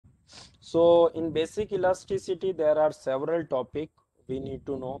So in basic elasticity, there are several topics we need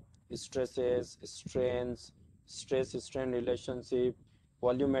to know: stresses, strains, stress-strain relationship,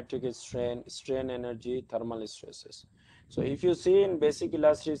 volumetric strain, strain energy, thermal stresses. So if you see in basic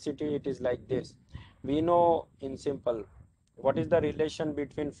elasticity, it is like this. We know in simple, what is the relation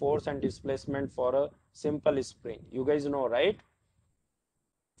between force and displacement for a simple spring? You guys know, right?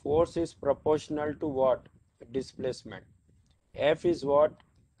 Force is proportional to what? Displacement. F is what?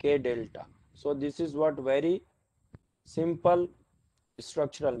 K delta. So this is what? Very simple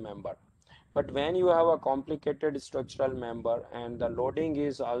structural member. But when you have a complicated structural member and the loading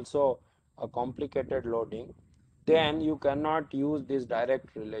is also a complicated loading, then you cannot use this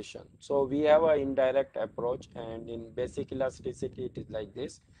direct relation. So we have an indirect approach, and in basic elasticity it is like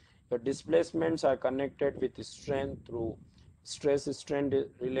this. Your displacements are connected with strength through stress strain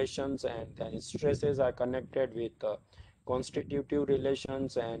relations, and then stresses are connected with constitutive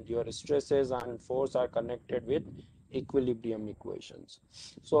relations, and your stresses and force are connected with equilibrium equations.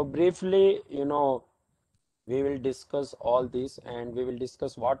 So briefly, we will discuss all this, and we will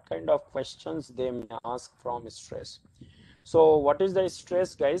discuss what kind of questions they may ask from stress. So what is the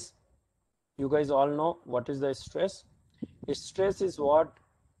stress, guys? You guys all know what is the stress. Stress is what?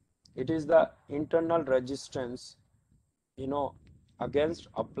 It is the internal resistance, against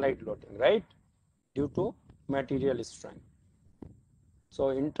applied loading, right? Due to material strength. So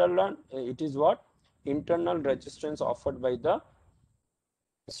internal, it is what? Internal resistance offered by the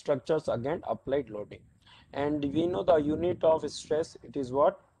structures against applied loading. And we know the unit of stress, it is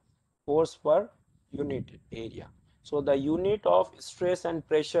what? Force per unit area. So the unit of stress and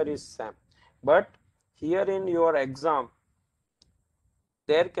pressure is same, but here in your exam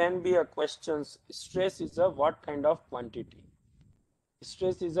there can be a questions: stress is a what kind of quantity?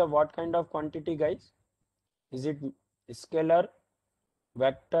 Stress is a what kind of quantity, guys? Is it scalar,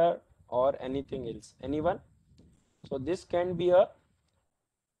 vector, or anything else? Anyone? So this can be a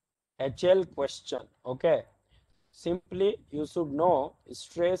HL question. Okay, simply you should know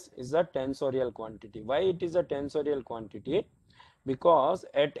stress is a tensorial quantity. Why it is a tensorial quantity? Because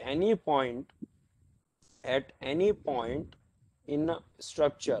at any point in a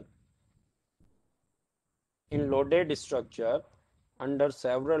structure, in loaded structure under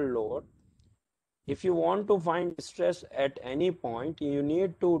several load, if you want to find stress at any point, you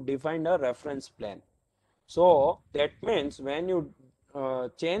need to define a reference plane. So that means when you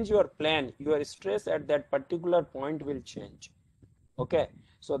change your plan, your stress at that particular point will change. Okay,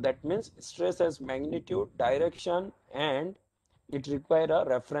 so that means stress has magnitude, direction, and it require a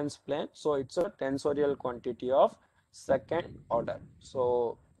reference plane. So it's a tensorial quantity of second order.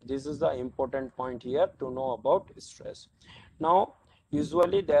 So this is the important point here to know about stress. Now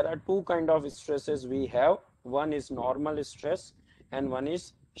usually there are two kind of stresses we have. One is normal stress and one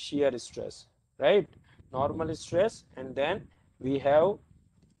is shear stress, right? Normal stress, and then we have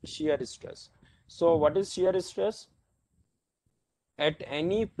shear stress. So what is shear stress? At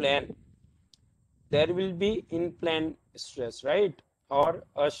any plane there will be in plane stress, right? Or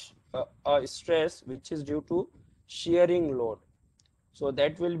a stress which is due to shearing load. So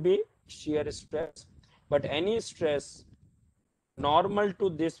that will be shear stress. But any stress normal to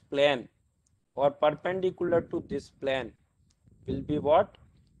this plane or perpendicular to this plane will be what?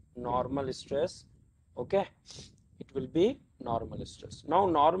 Normal stress. Okay, it will be normal stress. Now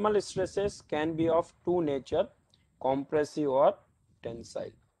normal stresses can be of two nature: compressive or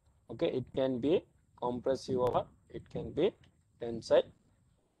tensile. Okay, it can be compressive or it can be tensile.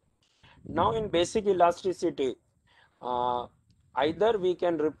 Now in basic elasticity, uh, either we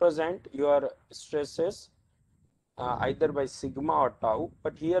can represent your stresses either by sigma or tau,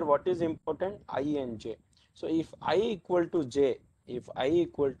 but here what is important? I and j. So if I equal to j,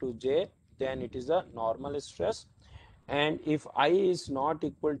 then it is a normal stress, and if I is not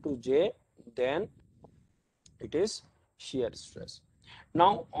equal to j, then it is shear stress.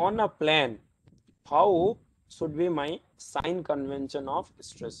 Now on a plane, how should be my sign convention of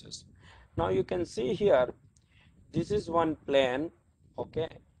stresses? Now you can see here, this is one plane. Okay,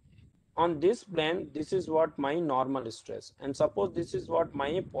 on this plane, this is what my normal stress, and suppose this is what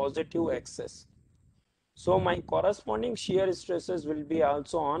my positive axis. So my corresponding shear stresses will be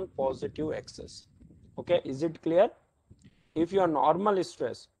also on positive axis. Okay, is it clear? If your normal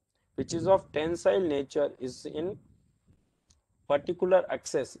stress, which is of tensile nature, is in particular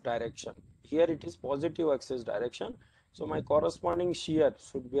axis direction, here it is positive axis direction, so my corresponding shear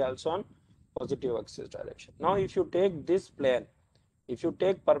should be also on positive axis direction. Now if you take this plane, if you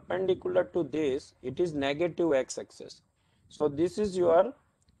take perpendicular to this, it is negative x-axis. So this is your,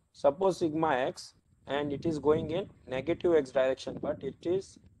 suppose sigma x, and it is going in negative x direction, but it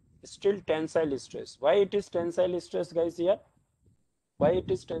is still tensile stress. Why it is tensile stress, guys, here? Why it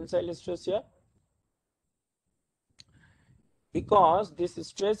is tensile stress here? Because this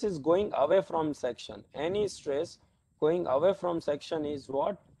stress is going away from section. Any stress going away from section is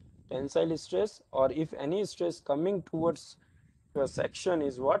what? Tensile stress. Or if any stress coming towards your section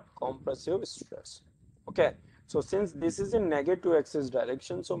is what? Compressive stress. Okay. So since this is in negative axis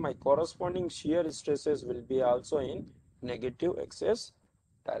direction, so my corresponding shear stresses will be also in negative axis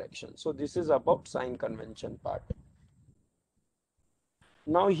direction. So this is about sign convention part.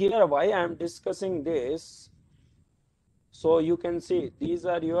 Now here why I am discussing this. So you can see these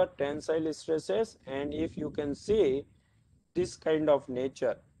are your tensile stresses, and if you can see this kind of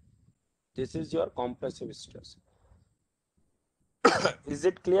nature, this is your compressive stress. Is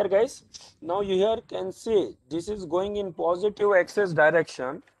it clear, guys? Now you here can see this is going in positive axis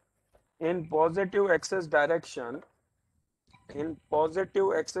direction, in positive axis direction, in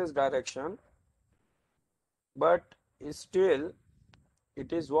positive axis direction, but still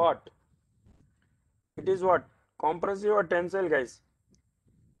it is what? It is what? Compressive or tensile, guys?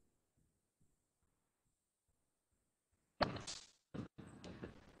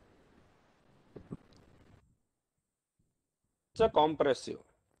 It's a compressive.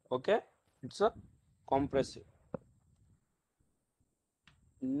 Okay, it's a compressive.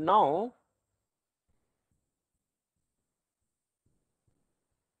 Now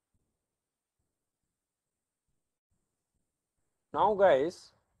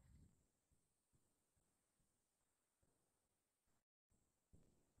guys,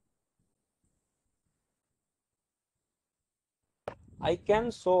 I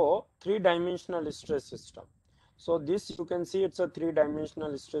can show three-dimensional stress system. So this you can see it's a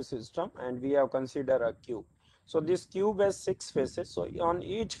three-dimensional stress system, and we have considered a cube. So this cube has 6 faces. So on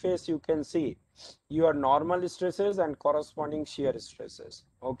each face you can see your normal stresses and corresponding shear stresses.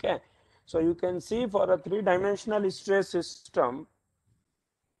 Okay. So you can see for a three-dimensional stress system.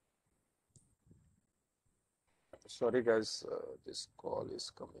 Sorry guys, this call is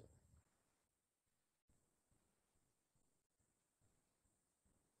coming.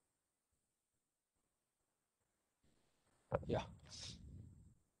 Yeah.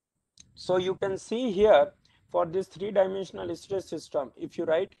 So you can see here for this three-dimensional stress system, if you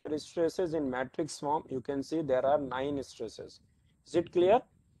write stresses in matrix form, you can see there are 9 stresses. Is it clear?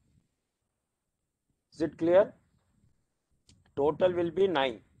 Is it clear? Total will be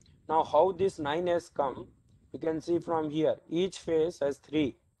 9. Now how this 9 has come, you can see from here, each phase has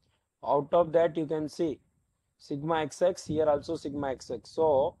 3. Out of that you can see sigma xx, here also sigma xx.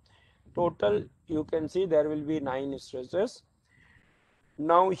 So total you can see there will be 9 stresses.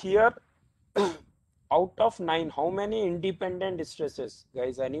 Now here out of 9, how many independent stresses,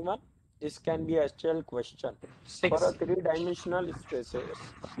 guys? Anyone? This can be a actual question. 6. For a three-dimensional stresses.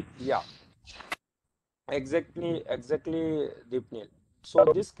 Yeah, exactly, Deepnil. So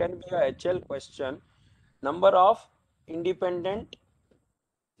this can be a HL question. Number of independent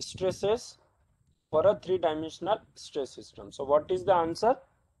stresses for a three-dimensional stress system. So what is the answer?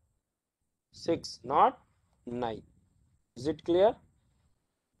 6, not 9. Is it clear?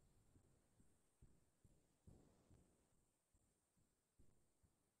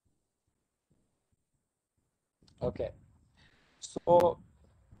 Okay. So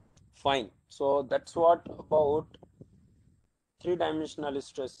fine. So that's what about three-dimensional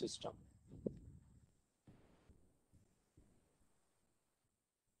stress system.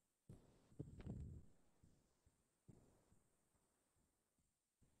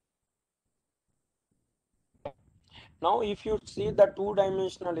 Now if you see the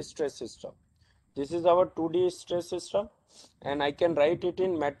two-dimensional stress system, this is our 2D stress system, and I can write it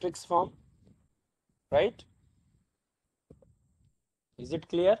in matrix form, right? Is it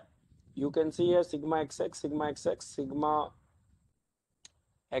clear? You can see here sigma xx, sigma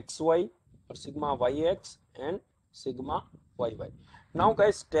xy, or sigma yx, and sigma yy. Now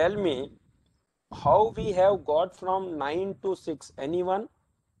guys, tell me how we have got from 9 to 6. Anyone?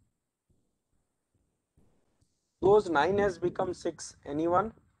 Those 9 has become 6.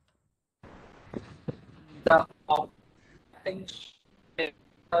 Anyone? The things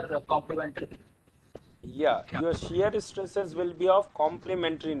are complementary. Yeah, your shear stresses will be of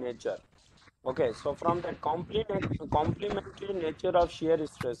complementary nature. Okay, so from that complementary nature of shear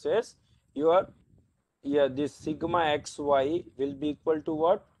stresses, your this sigma xy will be equal to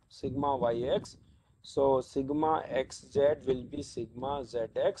what? Sigma yx. So sigma xz will be sigma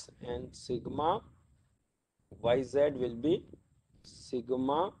zx, and sigma yz will be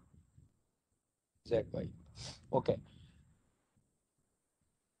sigma zy. Okay,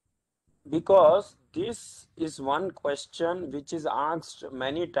 because this is one question which is asked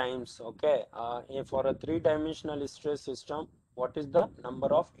many times. Okay, for a three-dimensional stress system, what is the number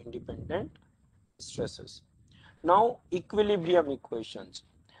of independent stresses? Now, equilibrium equations.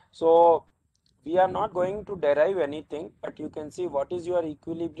 So, we are not going to derive anything, but you can see what is your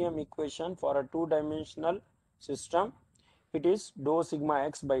equilibrium equation for a two-dimensional system. It is dou sigma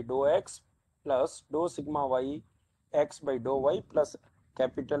x by dou x plus dou sigma y x by dou y plus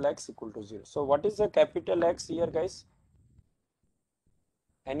capital X equal to 0. So, what is the capital X here, guys?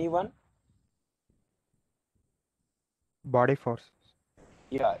 Anyone? Body force.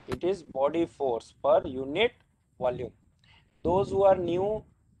 Yeah, it is body force per unit volume. Those who are new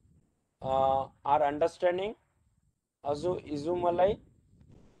are understanding. Izumalai,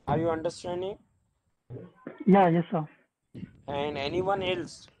 are you understanding? Yeah, yes, sir. And anyone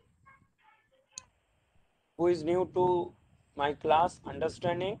else who is new to my class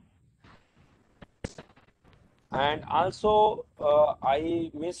understanding? And also,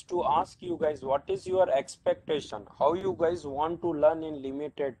 I missed to ask you guys, what is your expectation? How you guys want to learn in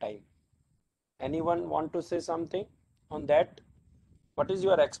limited time? Anyone want to say something on that? What is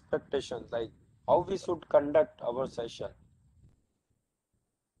your expectation? Like how we should conduct our session?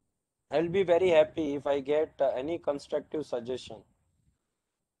 I'll be very happy if I get any constructive suggestion.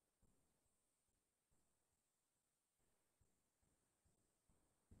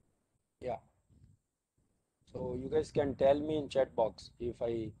 Yeah. So you guys can tell me in chat box if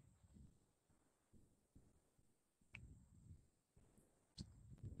I,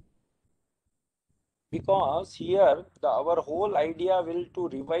 because here our whole idea will to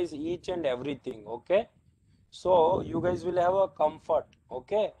revise each and everything. Okay. So you guys will have a comfort.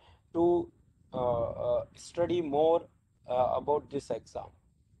 Okay. To study more about this exam.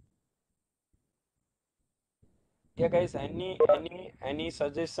 Yeah, guys, any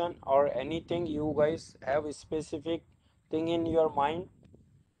suggestion or anything you guys have a specific thing in your mind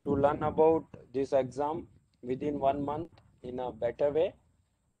to learn about this exam within 1 month in a better way?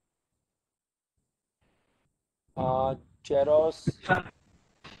 Cheros,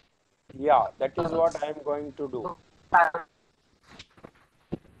 yeah, that is what I am going to do. So, par-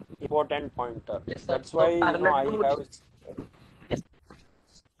 Important pointer. yes, sir. That's why, So parallel I to have, yes,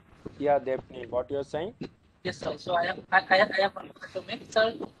 yeah, Depni, what you're saying? yes, sir. So I have one point to make,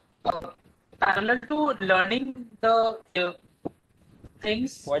 sir. Uh, Parallel to learning the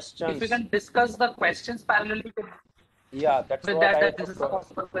things, if we Questions. can discuss the questions parallelly Yeah, that's with what that, I that this have, is a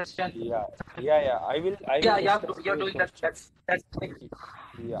possible question. yeah, yeah, I will Yeah, discuss you're few doing that. questions. That's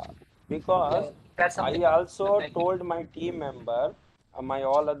Yeah, yeah, because that's I something. also Thank you. told my team member, my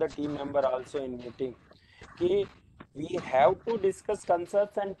all other team member also in meeting, कि we have to discuss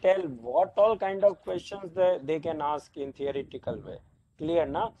concepts and tell what all kind of questions they can ask in theoretical way. Clear,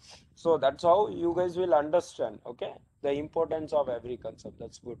 na? So that's how you guys will understand, okay? The importance of every concept.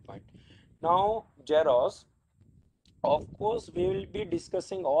 That's good point. Now, Jeros, of course, we will be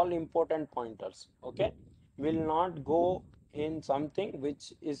discussing all important pointers. Okay, will not go in something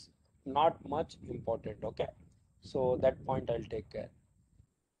which is not much important. Okay, so that point I'll take care.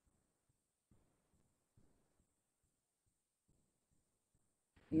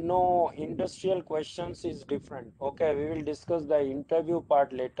 No, industrial questions is different. Okay, we will discuss the interview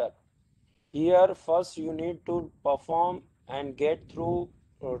part later. Here, first you need to perform and get through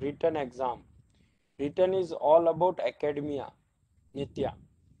written exam. Written is all about academia, Nitya.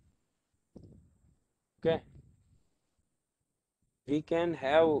 Okay, we can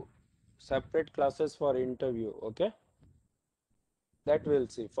have separate classes for interview. Okay, that we'll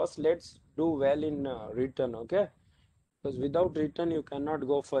see. First, let's do well in written. Okay, because without written you cannot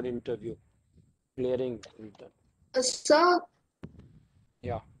go for interview. Clearing written. Sir,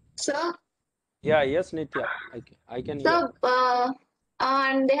 Yeah, sir, yeah, yes, Nitya, I can hear. sir,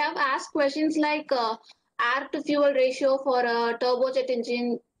 and they have asked questions like air to fuel ratio for a turbojet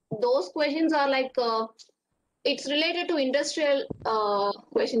engine. Those questions are like it's related to industrial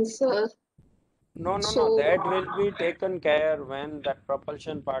questions, sir. No, no, no, So, that will be taken care when that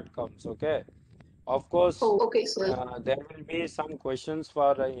propulsion part comes. Okay, of course, oh, okay, sir. there will be some questions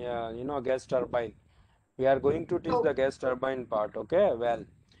for gas turbine. We are going to teach Oh, the gas turbine part. Okay, well,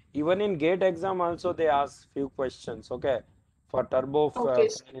 even in gate exam also they ask few questions. Okay, for okay,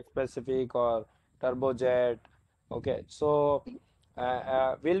 fan specific or turbojet. Okay, so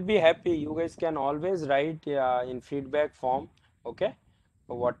we'll be happy. You guys can always write in feedback form. Okay,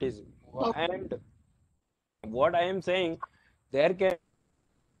 what is, oh, and what I am saying, there can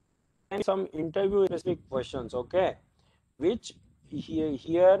be some interview specific questions. Okay, which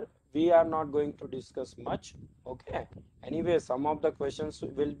here we are not going to discuss much. Okay, anyway, some of the questions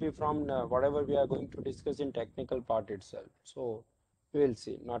will be from whatever we are going to discuss in technical part itself, so we will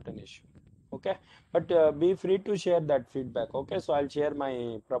see, not an issue. Okay, but be free to share that feedback. Okay, so I'll share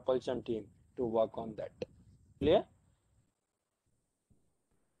my propulsion team to work on that. Clear?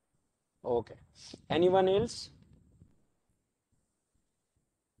 Okay, anyone else?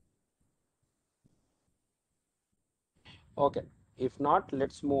 Okay, if not,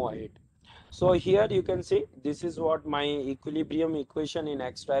 let's move ahead. So here you can see this is what my equilibrium equation in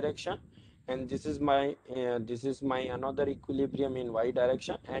x direction, and this is my another equilibrium in y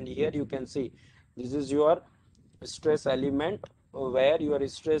direction, and here you can see this is your stress element where your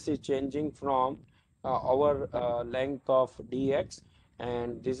stress is changing from our length of dx,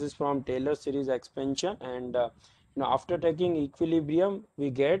 and this is from Taylor series expansion, and after taking equilibrium we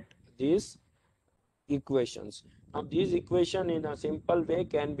get this equations. Now these equation in a simple way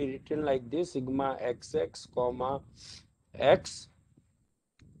can be written like this: sigma xx comma x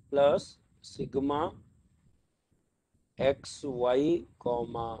plus sigma xy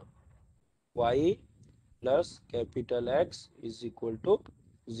comma y plus capital X is equal to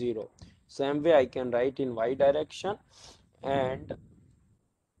 0. Same way I can write in y direction, and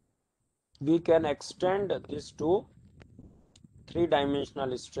we can extend this to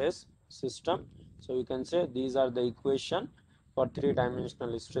three-dimensional stress system. So you can say these are the equation for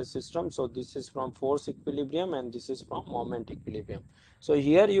three-dimensional stress system. So this is from force equilibrium and this is from moment equilibrium. So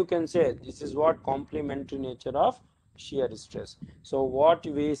here you can say this is what complementary nature of shear stress. So what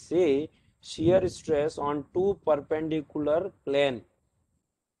we say, shear stress on two perpendicular plane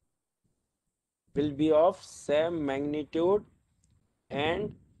will be of same magnitude,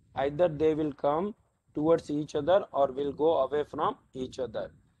 and either they will come towards each other or will go away from each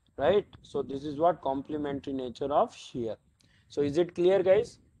other, right? So this is what complementary nature of shear. So is it clear,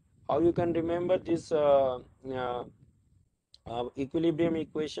 guys, how you can remember this equilibrium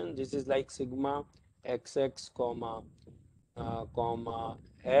equation? This is like sigma xx comma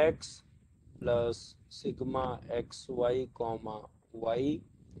x plus sigma xy comma y,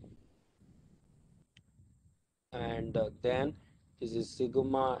 and then this is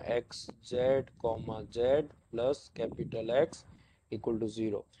sigma xz comma z plus capital X equal to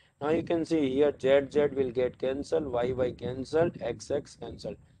 0. Now you can see here z will get cancelled, y cancelled, x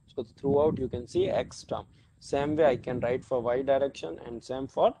cancelled. So throughout you can see x term. Same way I can write for y direction and same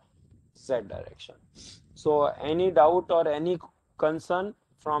for z direction. So any doubt or any concern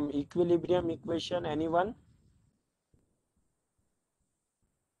from equilibrium equation, anyone?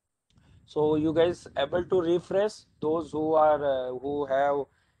 So you guys able to refresh those who are who have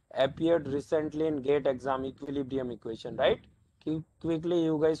appeared recently in GATE exam equilibrium equation, right? Quickly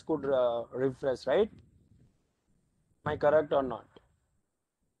you guys could refresh, right? Am I correct or not?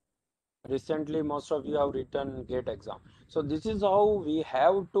 Recently most of you have written GATE exam. So this is how we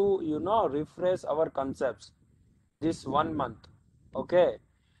have to, refresh our concepts this 1 month. Okay.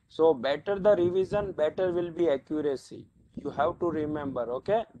 So better the revision, better will be accuracy. You have to remember,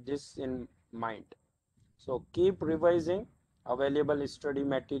 okay, this in mind. So keep revising available study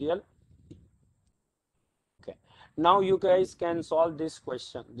material. Okay. Now you guys can solve this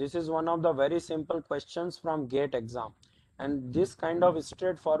question. This is one of the very simple questions from GATE exam. And this kind of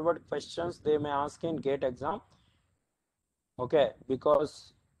straightforward questions they may ask in GATE exam. Okay,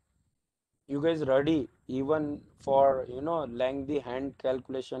 because you guys ready even for lengthy hand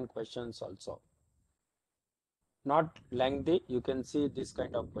calculation questions also. Not lengthy, you can see this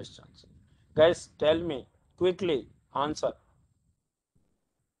kind of questions. Guys, tell me quickly answer.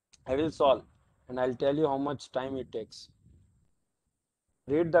 I will solve and I'll tell you how much time it takes.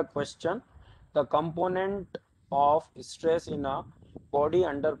 Read the question. The component of stress in a body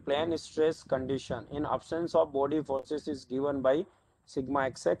under plane stress condition in absence of body forces is given by sigma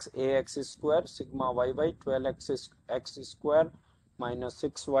xx ax square, sigma yy 12x x square minus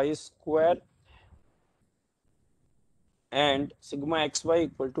 6y square, and sigma xy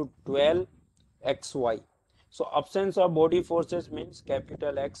equal to 12xy. So absence of body forces means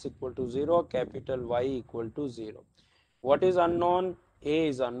capital X equal to 0, capital Y equal to 0. What is unknown? A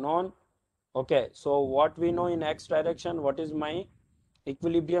is unknown. Okay, so what we know in x direction, what is my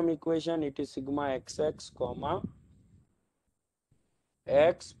equilibrium equation? It is sigma xx comma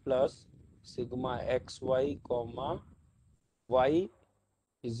x plus sigma xy comma y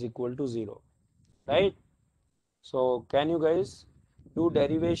is equal to 0, right? So can you guys do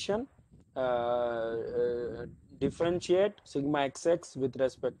derivation, differentiate sigma xx with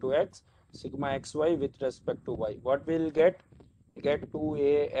respect to x, sigma xy with respect to y? What will get? Get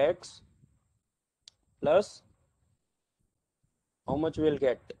 2ax plus how much will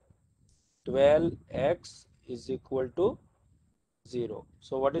get? 12x is equal to 0.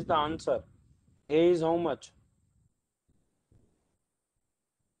 So what is the answer? A is how much?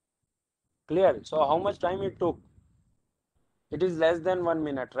 Clear? So how much time it took? It is less than 1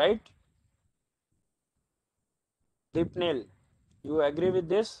 minute, right? Dipnil, you agree with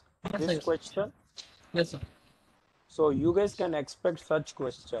this? Yes, This yes. question? Yes, sir. So you guys can expect such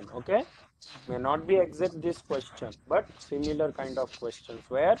question, okay? May not be exact this question, but similar kind of questions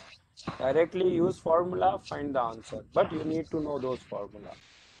where directly use formula, find the answer. But you need to know those formula.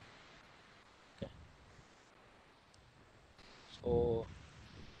 Okay. So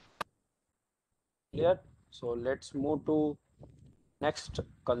clear? So let's move to next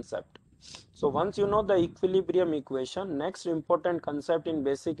concept. So once you know the equilibrium equation, next important concept in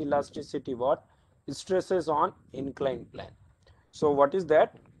basic elasticity, what? Stresses on inclined plane. So what is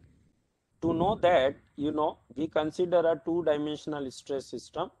that? To know that, we consider a two-dimensional stress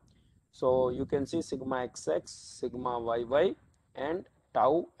system. So you can see sigma xx, sigma yy, and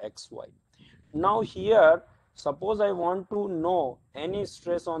tau xy. Now here, suppose I want to know any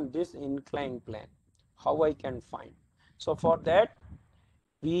stress on this inclined plane, how I can find? So for that,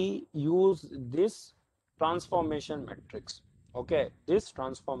 we use this transformation matrix. Okay, this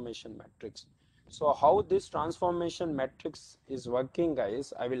transformation matrix. So how this transformation matrix is working,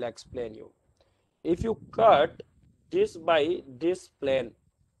 guys, I will explain you. If you cut this by this plane,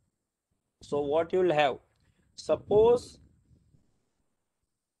 so what you will have? Suppose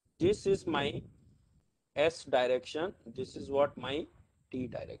this is my S direction, this is what my T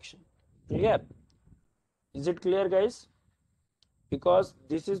direction. Clear? Is it clear, guys? Because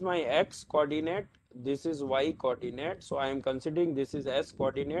this is my X coordinate, this is Y coordinate, so I am considering this is S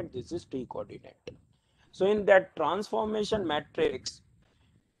coordinate, this is T coordinate. So in that transformation matrix,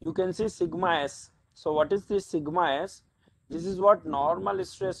 you can see sigma S. So what is this sigma S? This is what normal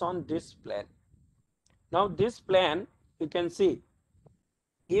stress on this plane. Now this plane, you can see,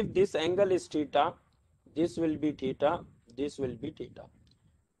 if this angle is theta, this will be theta, this will be theta,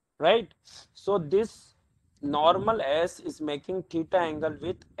 right? So this normal S is making theta angle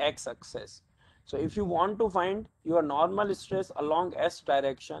with X axis. So if you want to find your normal stress along S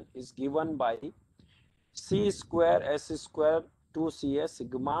direction is given by C square S square 2CS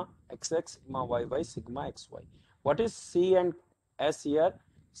sigma xx sigma yy sigma xy. What is C and S here?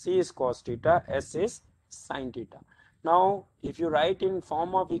 C is cos theta, S is sin theta. Now, if you write in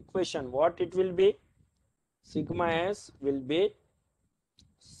form of equation, what it will be? Sigma S will be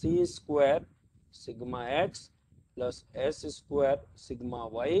C square sigma x plus S square sigma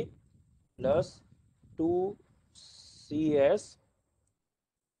y plus 2CS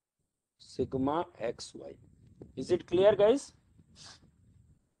sigma xy. Is it clear, guys?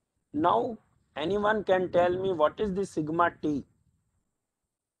 Now, anyone can tell me what is the sigma t?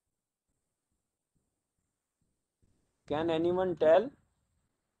 Can anyone tell?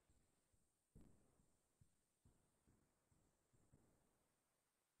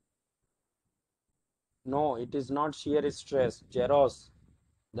 No, it is not shear stress, Jeros.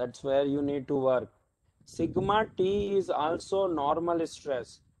 That's where you need to work. Sigma t is also normal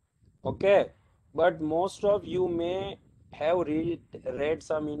stress. Okay, but most of you may have read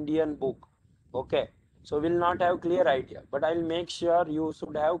some Indian book. Okay, so will not have clear idea, but I'll make sure you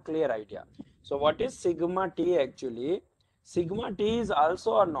should have clear idea. So what is sigma t actually? Sigma t is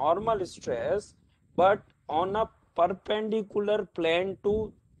also a normal stress, but on a perpendicular plane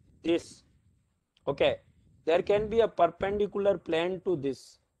to this. Okay, there can be a perpendicular plane to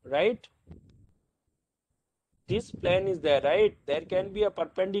this, right? This plane is there, right? There can be a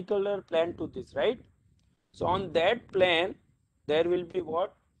perpendicular plane to this, right? So on that plane, there will be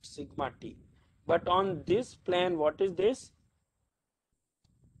what? Sigma t. But on this plane, what is this?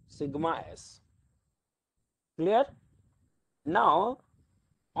 Sigma s. Clear? Now,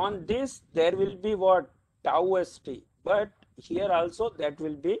 on this, there will be what? Tau st. But here also, that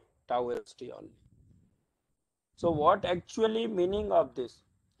will be tau st only. So what actually meaning of this?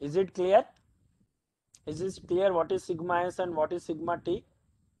 Is it clear? Is it clear what is sigma s and what is sigma t?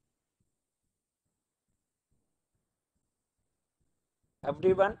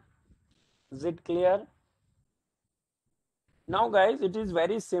 Everyone, is it clear? Now guys, it is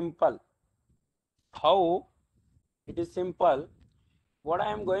very simple. How? It is simple. What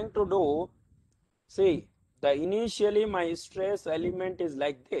I am going to do, see, the initially my stress element is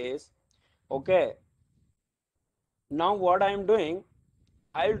like this. Okay. Now what I am doing,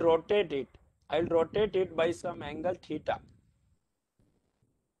 I'll rotate it. I'll rotate it by some angle theta.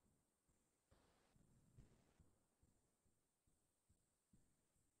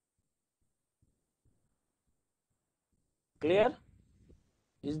 Clear?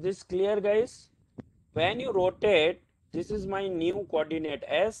 Is this clear, guys? When you rotate, this is my new coordinate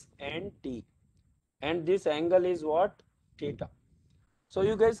S and T, and this angle is what? Theta. So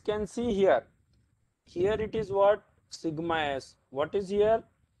you guys can see here. Here it is what? Sigma S. What is here?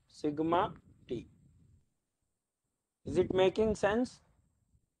 Sigma T. Is it making sense?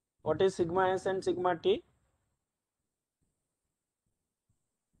 What is sigma S and sigma T?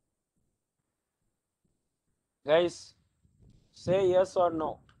 Guys, say yes or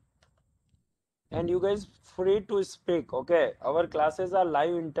no. And you guys free to speak, okay? Our classes are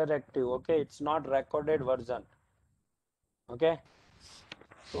live interactive, okay? It's not recorded version, okay?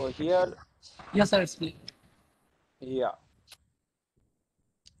 So here, Yes, sir, it's clear. yeah,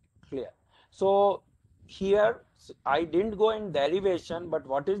 clear. So here I didn't go in derivation, but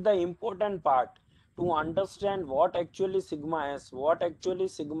what is the important part? To understand what actually sigma S, what actually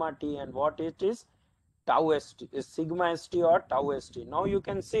sigma T, and what it is tau st, is sigma st or tau st. Now you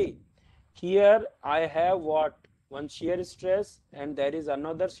can see here I have what? One shear stress, and there is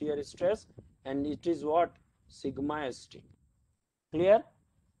another shear stress, and it is what? Sigma st. Clear?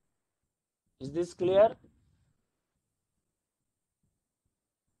 Is this clear?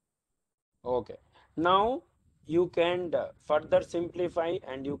 Okay. Now you can further simplify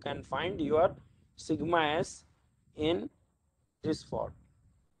and you can find your sigma s in this form.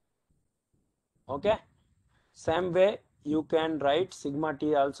 Okay. Same way you can write sigma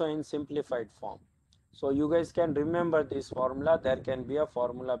t also in simplified form. So you guys can remember this formula. There can be a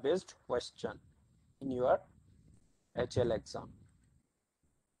formula based question in your HL exam.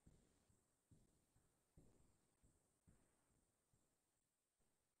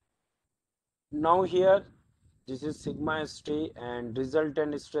 Now here this is sigma st and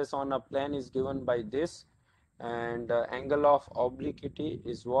resultant stress on a plane is given by this, and angle of obliquity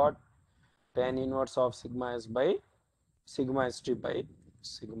is what? Tan inverse of sigma s by sigma st by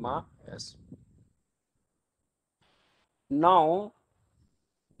sigma s. Now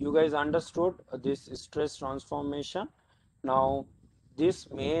you guys understood this stress transformation. Now this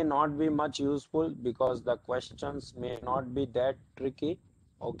may not be much useful because the questions may not be that tricky,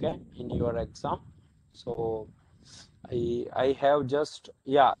 okay, in your exam. So I have just,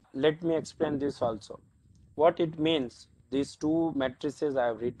 yeah, let me explain this also. What it means, these two matrices I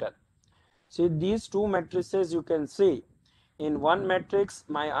have written. See, these two matrices you can see. In one matrix,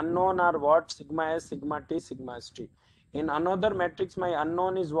 my unknown are what? Sigma s, sigma t, sigma st. In another matrix, my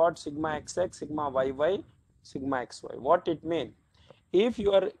unknown is what? Sigma xx, sigma yy, sigma xy. What it means? If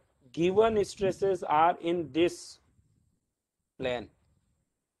your given stresses are in this plane,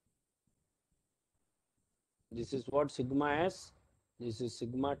 this is what? Sigma s, this is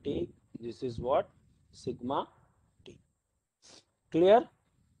sigma t, this is what? Sigma t. Clear?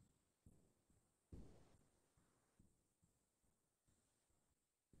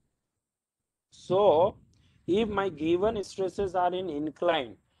 So, if my given stresses are in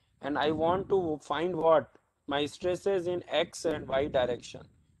incline and I want to find what? My stresses in x and y direction,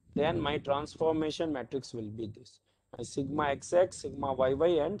 then my transformation matrix will be this. My sigma xx, sigma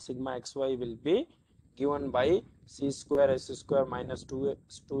yy and sigma xy will be given by c square s square minus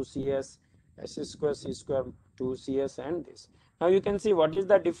 2cs s square c square 2cs and this. Now you can see what is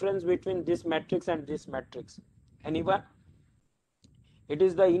the difference between this matrix and this matrix. Anyone? It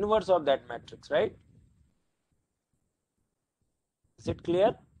is the inverse of that matrix, right? Is it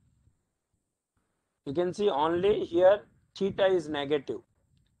clear? You can see only here theta is negative.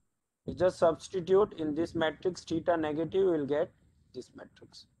 You just substitute in this matrix theta negative, you will get this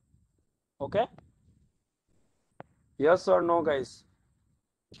matrix. Okay? Yes or no, guys?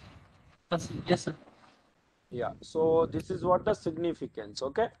 Yes, sir. Yeah. So this is what the significance,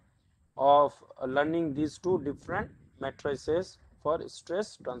 okay, of learning these two different matrices for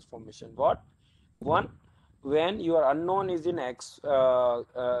stress transformation. What? One, when your unknown is in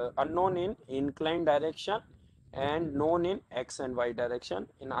unknown in inclined direction and known in x and y direction.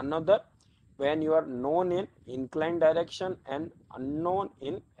 In another, when you are known in inclined direction and unknown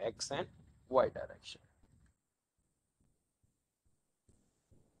in x and y direction.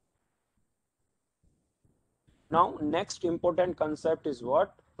 Now next important concept is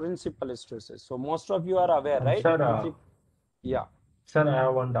what? Principal stresses. So most of you are aware, right? Sir, Yeah, sir, I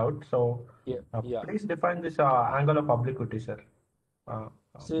have one doubt. So, yeah. please define this angle of obliquity, sir. Uh,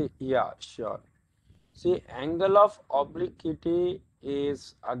 See, yeah, sure. See, angle of obliquity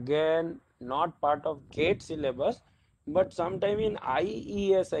is again not part of GATE syllabus, but sometime in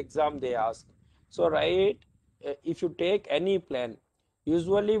IES exam they ask. So, right, if you take any plane,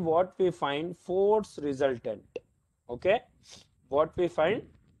 usually what we find? Force resultant. Okay, what we find?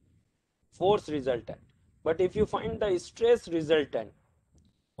 Force resultant. But if you find the stress resultant,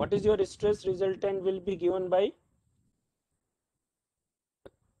 What is your stress resultant will be given by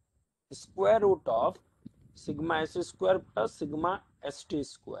square root of sigma s square plus sigma st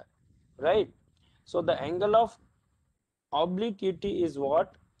square, right? So the angle of obliquity is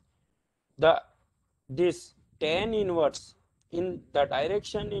what? The this tan inverse in the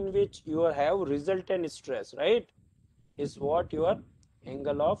direction in which you have resultant stress, right, is what your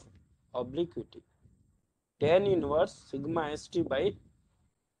angle of obliquity. Tan inverse sigma st by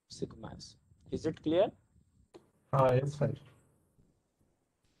sigma s. Is it clear? Yes, sir.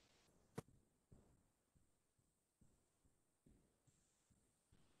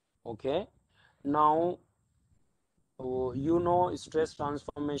 Okay. Now you know stress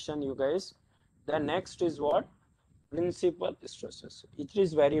transformation, you guys. The next is what? Principal stresses. It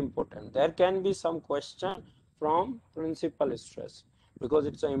is very important. There can be some question from principal stress because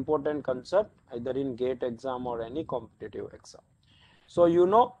it's an important concept either in GATE exam or any competitive exam. So you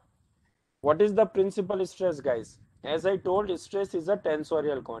know what is the principal stress, guys? As I told, stress is a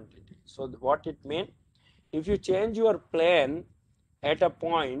tensorial quantity. So what it means? If you change your plane at a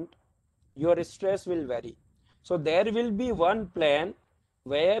point, your stress will vary. So there will be one plane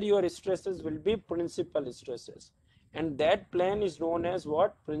where your stresses will be principal stresses, and that plane is known as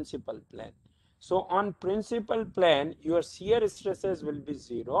what? Principal plane. So on principal plane, your shear stresses will be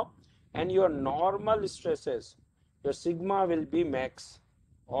 0 and your normal stresses, your sigma will be max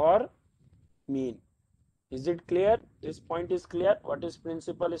or mean. Is it clear? This point is clear. What is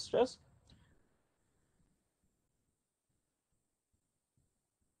principal stress?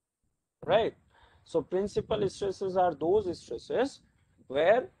 Right. So principal stresses are those stresses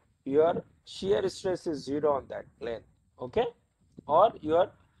where your shear stress is 0 on that plane, okay, or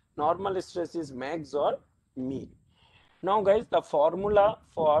your normal stress is max or mean. Now guys, the formula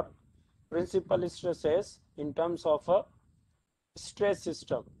for principal stresses in terms of a stress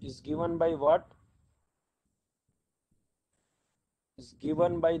system is given by what? Is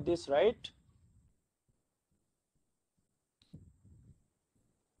given by this, right?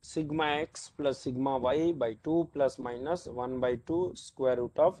 Sigma x plus sigma y by 2 plus minus 1 by 2 square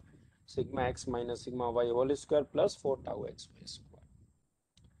root of sigma x minus sigma y whole square plus 4 tau x y square.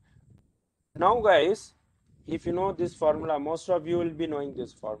 Now guys, if you know this formula, most of you will be knowing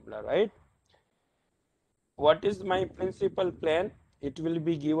this formula, right? What is my principal plane? It will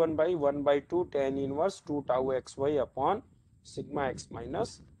be given by 1 by 2 tan inverse 2 tau xy upon sigma x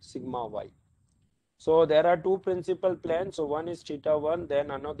minus sigma y. So there are two principal planes. So one is theta 1,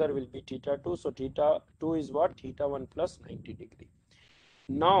 then another will be theta 2. So theta 2 is what? Theta 1 plus 90 degree.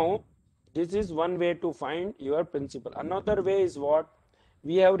 Now this is one way to find your principal. Another way is what?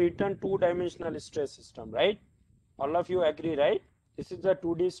 We have written two-dimensional stress system, right? All of you agree, right? This is the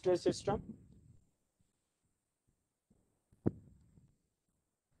 2D stress system.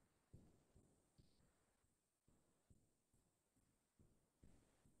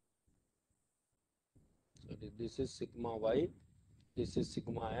 So this is sigma y, this is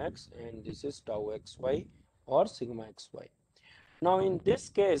sigma x, and this is tau xy or sigma xy. Now in this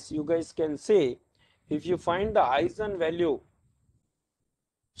case, you guys can say, if you find the eigenvalue,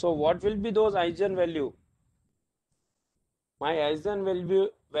 so what will be those eigenvalue? My eigenvalue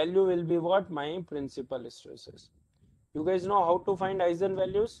will be what? My principal stresses. You guys know how to find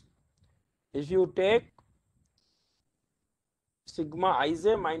eigenvalues? If you take sigma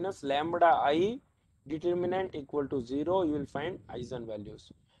ij minus lambda I determinant equal to 0, you will find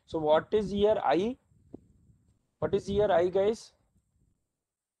eigenvalues. So what is here I? What is here I, guys?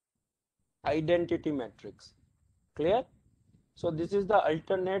 Identity matrix. Clear? So this is the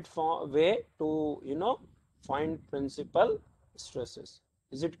alternate way to, you know, find principal stresses.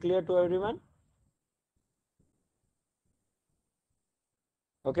 Is it clear to everyone?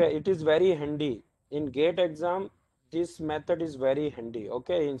 Okay, it is very handy. In GATE exam, this method is very handy,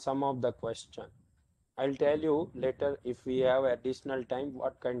 okay, in some of the question. I'll tell you later if we have additional time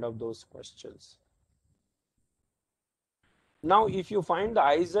what kind of those questions. Now, if you find the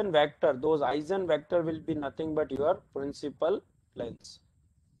eigenvector, those eigenvector will be nothing but your principal planes.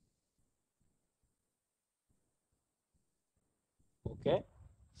 Okay.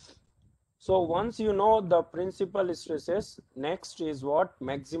 So once you know the principal stresses, next is what?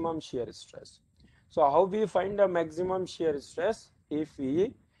 Maximum shear stress. So how we find the maximum shear stress? If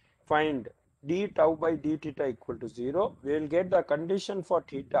we find d tau by d theta equal to 0, we will get the condition for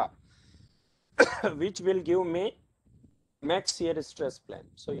theta which will give me max shear stress plane.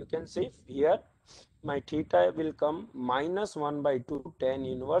 So you can see here my theta will come minus 1 by 2 tan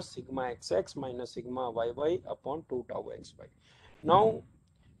inverse sigma xx minus sigma yy upon 2 tau xy. Now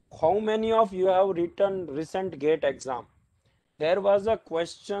how many of you have written recent GATE exam? there was a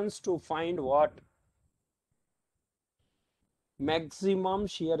questions to find what? Maximum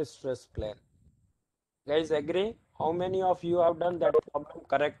shear stress plane. Guys, agree? How many of you have done that problem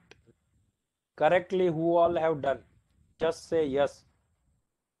correctly? Who all have done? Just say yes.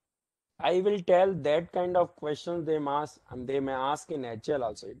 I will tell that kind of questions they may ask in HL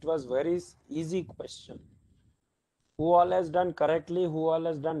also. It was very easy question. Who all has done correctly? Who all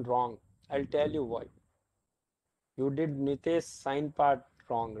has done wrong? I'll tell you why. You did Nitesh sign part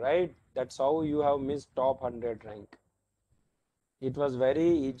wrong, right? That's how you have missed top 100 rank. It was very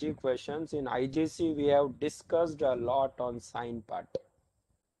easy questions. In IGC, we have discussed a lot on sign part.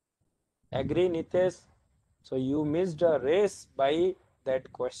 Agree, Nitesh? So you missed a race by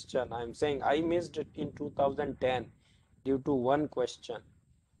that question. I'm saying I missed it in 2010 due to one question.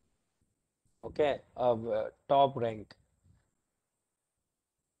 Okay, of top rank.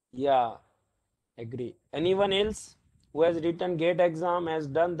 Yeah, agree. Anyone else who has written GATE exam has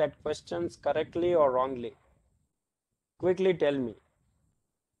done that questions correctly or wrongly? Quickly tell me.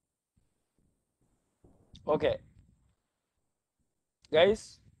 Okay,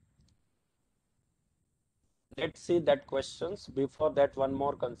 guys, let's see that questions. Before that, one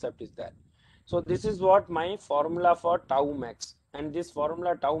more concept is there. So this is what my formula for tau max, and this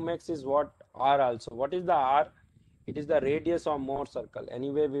formula tau max is what R also. What is the R? It is the radius of Mohr circle.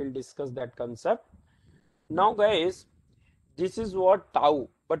 Anyway, we will discuss that concept. Now guys, this is what tau,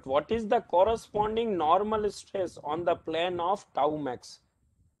 but what is the corresponding normal stress on the plane of tau max?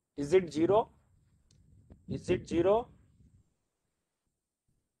 Is it 0? Is it 0?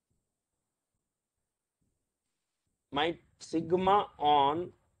 My sigma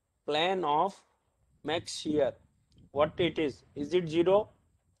on plane of max shear, what it is? Is it 0?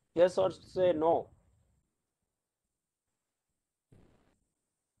 Yes or say no?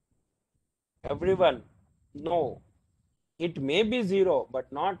 Everyone, no. It may be 0,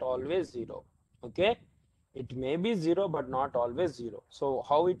 but not always 0. Okay? It may be 0, but not always 0. So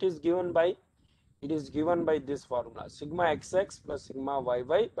how it is given by? It is given by this formula, sigma xx plus sigma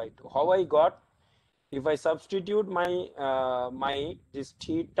yy by 2. How I got? If I substitute my this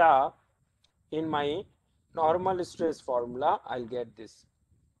theta in my normal stress formula, I'll get this.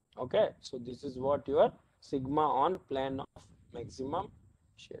 Okay, so this is what your sigma on plane of maximum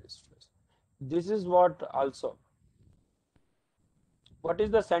shear stress. This is what also. What is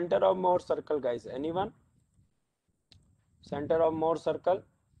the center of Mohr circle, guys? Anyone? Center of Mohr circle?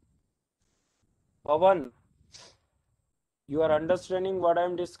 Pavan, you are understanding what I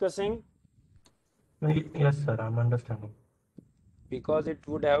am discussing? Yes, sir, I'm understanding. Because it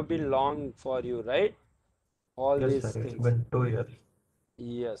would have been long for you, right? All Yes, these sir, it's things. been 2 years.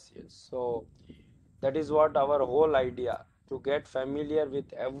 Yes, yes. So that is what our whole idea, to get familiar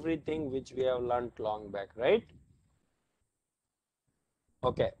with everything which we have learnt long back, right?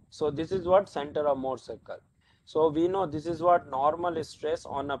 Okay, so this is what center of Mohr circle. So we know this is what normal stress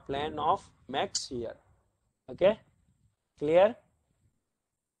on a plane of max shear. Okay, clear?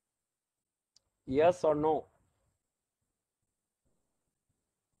 Yes or no?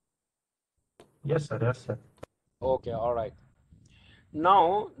 Yes, sir, yes, sir. Okay, all right.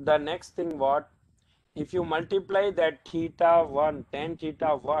 Now the next thing, what? If you multiply that theta 1, tan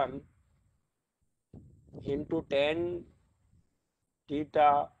theta 1 into tan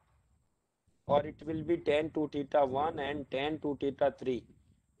theta, or it will be tan 2 theta 1 and tan 2 theta 3,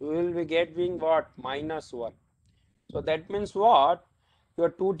 you will be getting what? Minus 1. So that means what? Your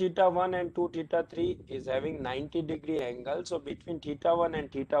 2 theta 1 and 2 theta 3 is having 90-degree angle. So between theta 1 and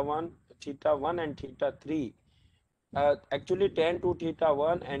theta 1 and theta 3, actually tan 2 theta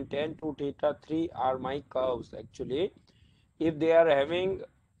 1 and tan 2 theta 3 are my curves actually. If they are having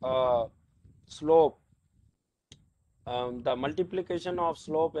slope, the multiplication of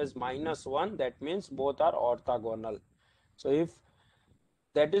slope is minus 1, that means both are orthogonal. So if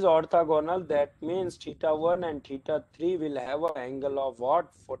that is orthogonal, that means theta 1 and theta 3 will have an angle of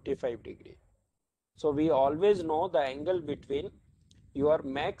what? 45 degree. So we always know the angle between your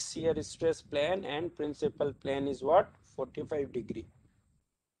max shear stress plane and principal plane is what? 45 degree.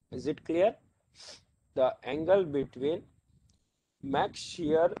 Is it clear? The angle between max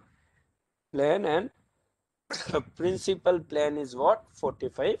shear plane and principal plane is what?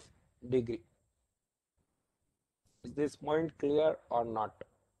 45 degree. Is this point clear or not?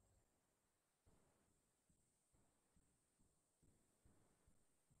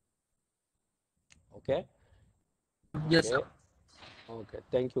 Okay. Yes, sir. Okay. Okay.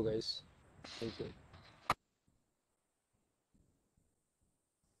 Thank you, guys. Thank you.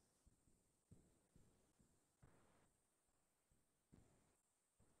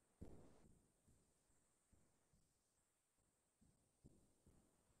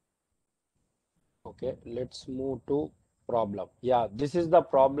 Okay, let's move to problem. Yeah, this is the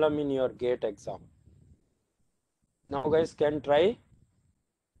problem in your GATE exam. Now guys can try.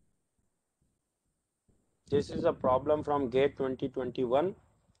 This is a problem from GATE 2021.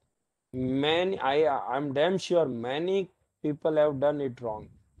 I'm damn sure many people have done it wrong.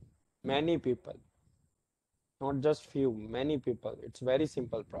 Many people, not just few, many people. It's very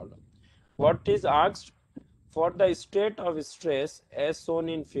simple problem. What is asked? For the state of stress as shown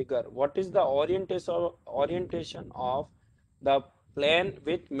in figure, what is the orientation of the plane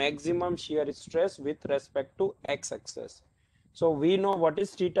with maximum shear stress with respect to x-axis? So we know what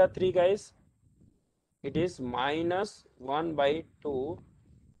is theta 3, guys. It is minus 1 by 2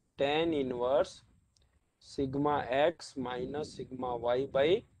 tan inverse sigma x minus sigma y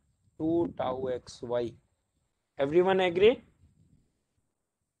by 2 tau xy. Everyone agree?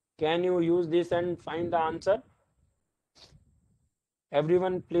 Can you use this and find the answer?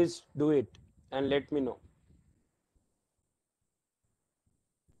 Everyone please do it and let me know.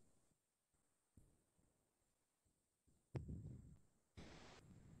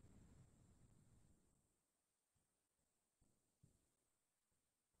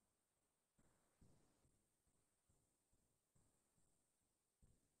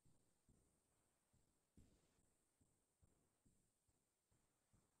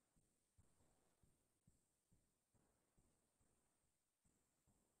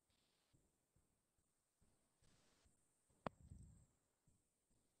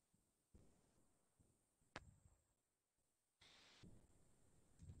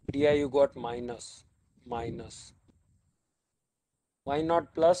 Priya, you got minus. Minus. Why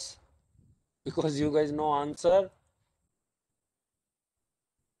not plus? Because you guys know answer.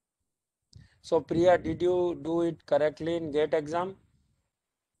 So Priya, did you do it correctly in GATE exam?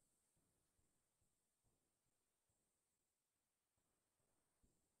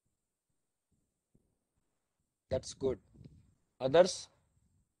 That's good. Others?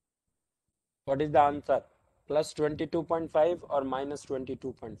 What is the answer? Plus 22.5 or minus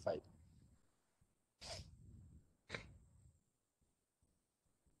 22.5?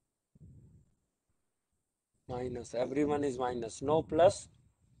 Minus. Everyone is minus. No plus?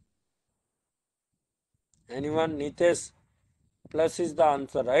 Anyone? Nitesh? Plus is the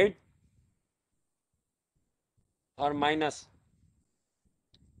answer, right? Or minus?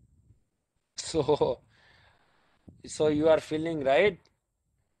 So, so you are feeling right?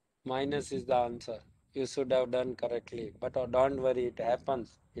 Minus is the answer. You should have done correctly. But don't worry, it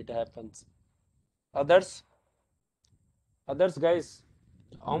happens. It happens. Others? Others, guys,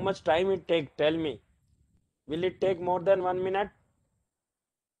 how much time it take? Tell me. Will it take more than 1 minute?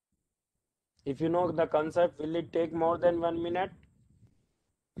 If you know the concept, will it take more than 1 minute?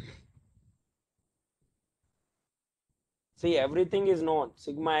 See, everything is known.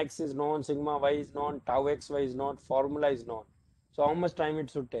 Sigma x is known, sigma y is known, tau xy is known, formula is known. So how much time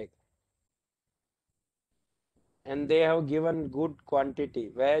it should take? And they have given good quantity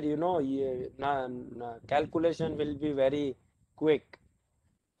where calculation will be very quick.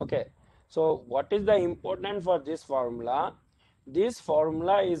 Okay, so what is the important for this formula? This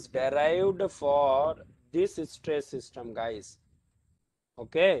formula is derived for this stress system, guys.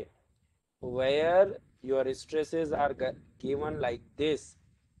 Okay, where your stresses are given like this.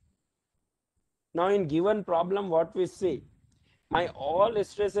 Now in given problem, what we see? My all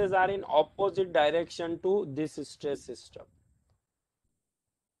stresses are in opposite direction to this stress system.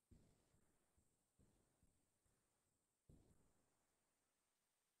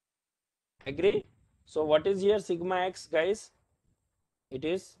 Agree? So what is here sigma x, guys? It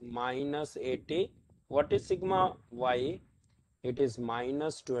is minus 80. What is sigma y? It is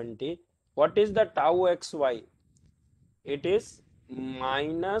minus 20. What is the tau xy? It is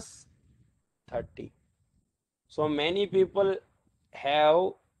minus 30. So many people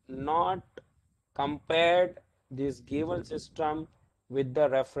have not compared this given system with the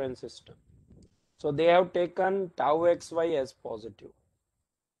reference system. So they have taken tau xy as positive.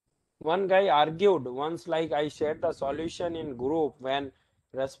 One guy argued once, like I shared the solution in group when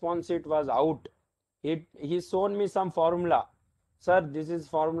response sheet was out. He shown me some formula. Sir, this is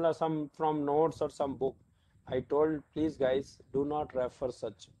formula some from notes or some book. I told, please guys, do not refer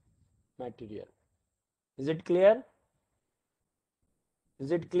such material. Is it clear?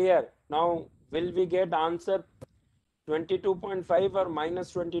 Is it clear? Now, will we get answer 22.5 or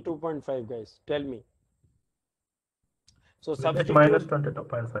minus 22.5, guys? Tell me. So We get minus substitute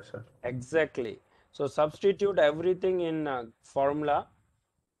 22.5, sir. exactly. So substitute everything in formula.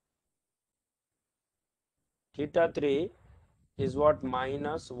 Theta 3 is what?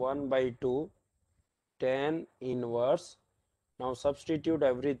 Minus 1 by 2 tan inverse. Now substitute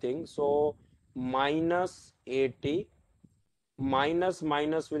everything. So minus 80, minus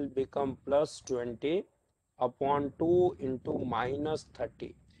minus will become plus 20 upon 2 into minus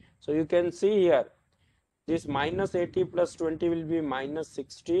 30. So you can see here, this minus 80 plus 20 will be minus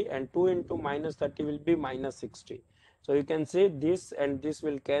 60, and 2 into minus 30 will be minus 60. So you can see this and this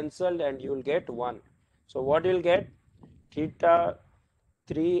will cancel and you will get 1. So what you will get? Theta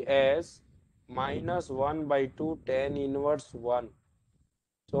 3s minus 1 by 2 tan inverse 1.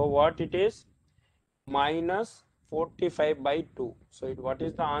 So what it is? Minus 45 by 2. So what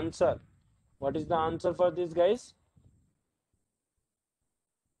is the answer? What is the answer for this, guys?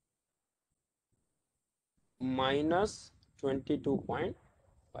 Minus 22.5.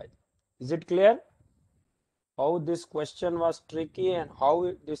 Is it clear how this question was tricky and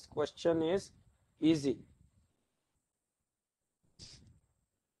how this question is easy?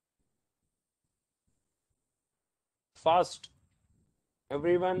 Fast.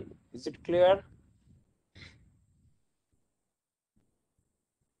 Everyone, is it clear?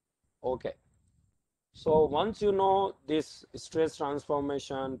 Okay. So once you know this stress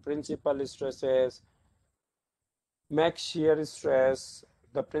transformation, principal stresses, max shear stress,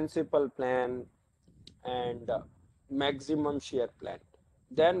 the principal plan, and maximum shear plan,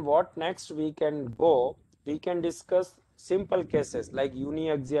 then what next we can go? We can discuss simple cases like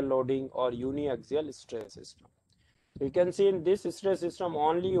uniaxial loading or uniaxial stress system. So you can see in this stress system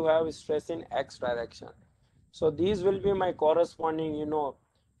only you have stress in x direction. So these will be my corresponding,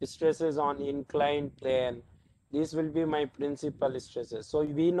 stresses on inclined plane. These will be my principal stresses. So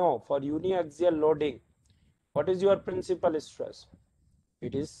we know for uniaxial loading, what is your principal stress?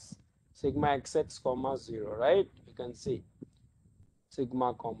 It is sigma xx comma 0, right? You can see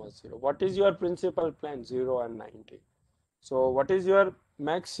sigma comma 0. What is your principal plane? 0 and 90. So what is your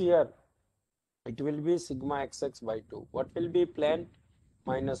max shear? It will be sigma xx by 2. What will be plane?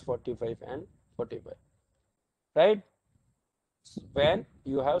 Minus 45 and 45, right? When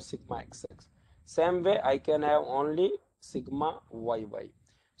you have sigma xx. Same way I can have only sigma yy.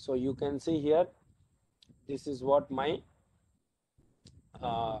 So you can see here, this is what my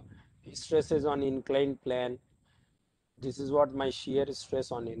uh, stress is on inclined plane. This is what my shear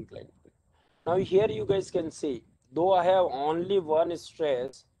stress on inclined plane. Now here you guys can see, though I have only one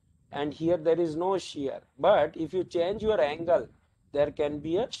stress and here there is no shear, but if you change your angle, there can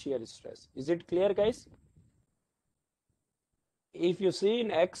be a shear stress. Is it clear, guys? If you see in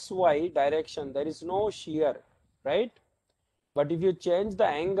xy direction, there is no shear, right? But if you change the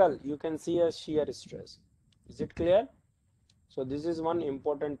angle, you can see a shear stress. Is it clear? So this is one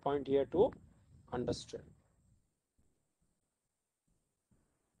important point here to understand,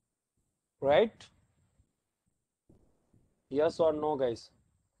 right? Yes or no, guys?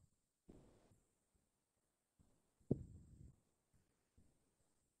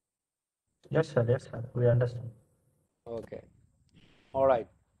 Yes, sir. We understand. Okay. All right.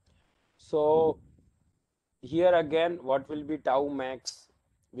 So here again, what will be tau max?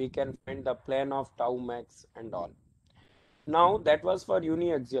 We can find the plane of tau max and all. Now that was for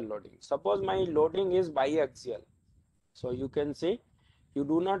uniaxial loading. Suppose my loading is biaxial. So you can see you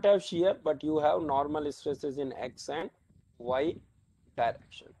do not have shear, but you have normal stresses in x and y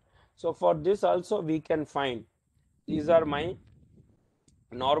direction. So for this also we can find, these are my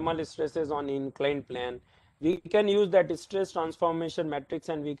normal stresses on inclined plane. We can use that stress transformation matrix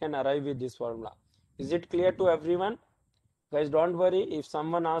and we can arrive with this formula. Is it clear to everyone? Guys, don't worry if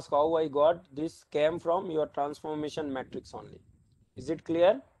someone asks how I got this, came from your transformation matrix only. Is it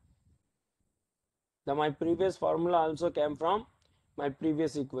clear? My previous formula also came from my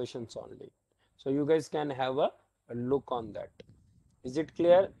previous equations only. So you guys can have a look on that. Is it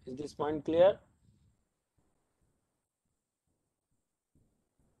clear? Is this point clear?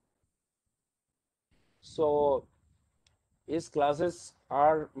 So is classes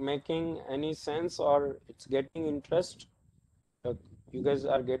are making any sense or it's getting interest? You guys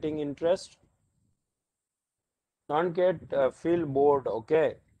are getting interest? Don't get feel bored,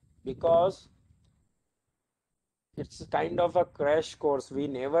 okay? Because it's kind of a crash course we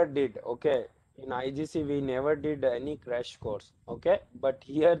never did, okay? In IGC we never did any crash course, okay? But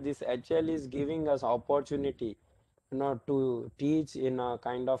here this HL is giving us opportunity, to teach in a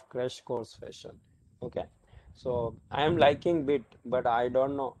kind of crash course fashion, okay? So I am liking bit, but I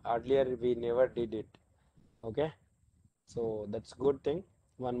don't know, earlier we never did it, okay? So that's good thing.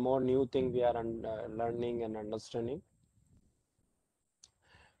 One more new thing we are learning and understanding.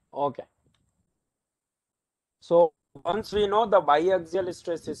 Okay. So once we know the biaxial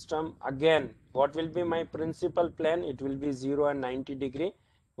stress system, again, what will be my principal plane? It will be 0 and 90 degree.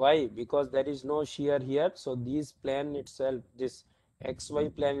 Why? Because there is no shear here. So this plane itself, this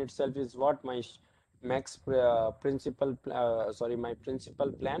XY plane itself is what? My max principal, sorry, my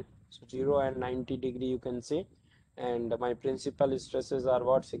principal plane. So 0 and 90 degree you can see. And my principal stresses are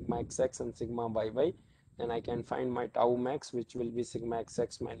what? Sigma xx and sigma yy. Then I can find my tau max, which will be sigma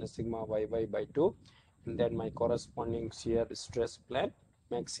xx minus sigma yy by 2. And then my corresponding shear stress plane,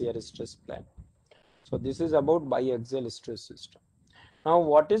 max shear stress plane. So this is about biaxial stress system. Now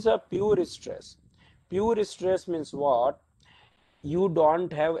what is a pure stress? Pure stress means what? You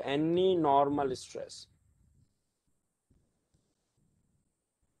don't have any normal stress.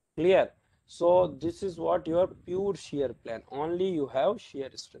 Clear? So this is what your pure shear plane. Only you have shear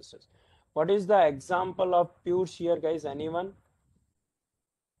stresses. What is the example of pure shear, guys? Anyone?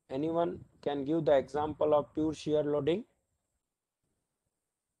 Anyone can give the example of pure shear loading?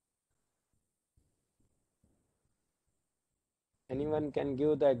 Anyone can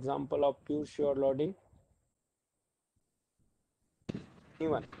give the example of pure shear loading?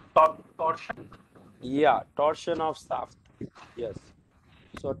 Anyone? Torsion. Yeah, torsion of shaft. Yes.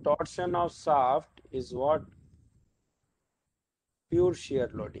 So torsion of shaft is what? Pure shear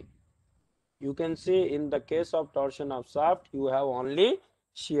loading. You can see in the case of torsion of shaft, you have only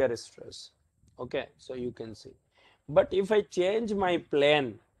shear stress. Okay, so you can see. But if I change my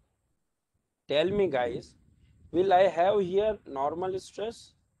plane, tell me guys, will I have here normal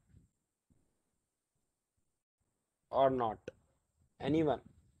stress or not? Anyone?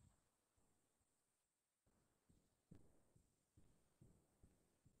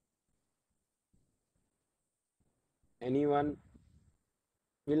 Anyone?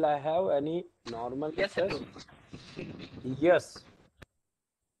 Will I have any normal Yes, stress? sir. Yes,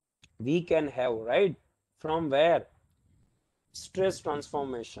 we can have, right? From where? Stress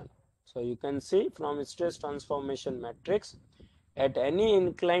transformation. So you can see from stress transformation matrix, at any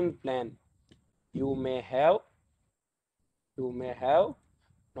inclined plane, you may have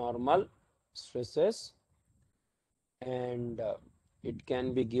normal stresses, and it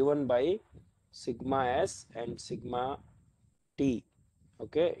can be given by sigma s and sigma t.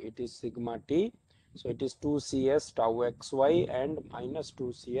 Okay, it is sigma t, so it is 2cs tau xy and minus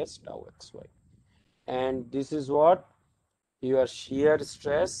 2cs tau xy, and this is what your shear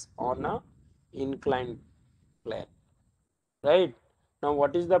stress on a inclined plane, right? Now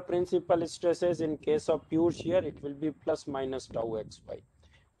what is the principal stresses in case of pure shear? It will be plus minus tau xy.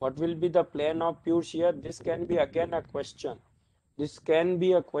 What will be the plane of pure shear? This can be again a question. This can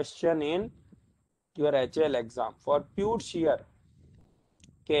be a question in your HL exam. For pure shear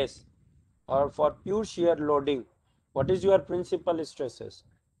case or for pure shear loading, what is your principal stresses?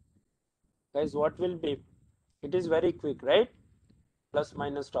 Guys, what will be? It is very quick, right? Plus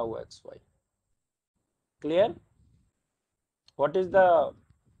minus tau xy. Clear? What is the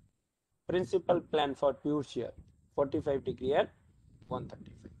principal plane for pure shear? 45 degree and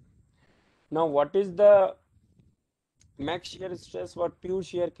 135. Now what is the max shear stress for pure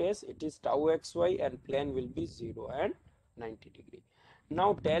shear case? It is tau xy and plane will be 0 and 90 degree.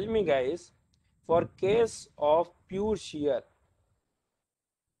 Now tell me guys, for case of pure shear,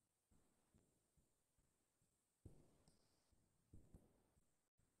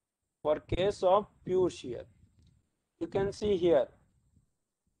 you can see here,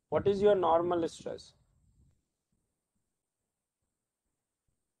 what is your normal stress?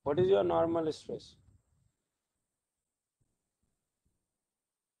 What is your normal stress?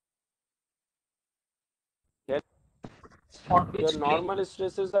 Yes, On your which plane? normal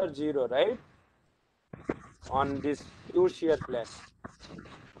stresses are 0, right? On this pure shear plane,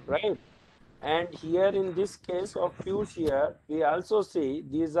 right? And here in this case of pure shear, we also see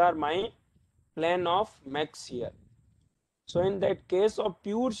these are my plane of max shear. So in that case of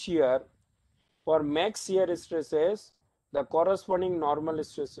pure shear, for max shear stresses, the corresponding normal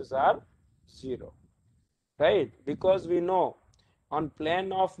stresses are 0, right? Because we know on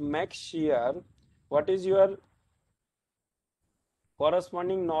plane of max shear, what is your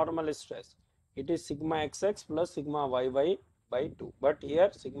corresponding normal stress? It is sigma xx plus sigma yy by 2. But here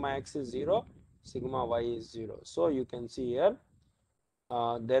sigma x is 0, sigma y is 0. So you can see here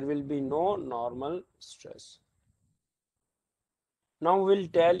there will be no normal stress. Now we'll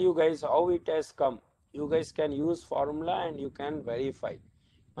tell you guys how it has come. You guys can use formula and you can verify.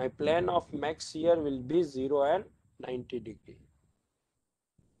 My plane of max here will be 0 and 90 degree.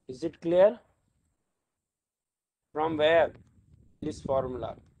 Is it clear? From where? This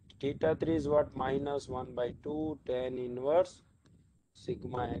formula. Theta 3 is what? Minus 1 by 2 tan inverse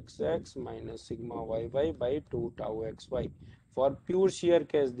sigma xx minus sigma yy by 2 tau xy. For pure shear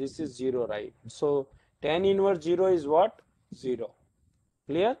case, this is 0, right? So tan inverse 0 is what? 0.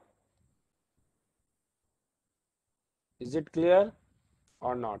 Clear? Is it clear?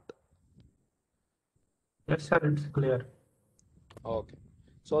 or not? Yes, sir, it's clear. Okay.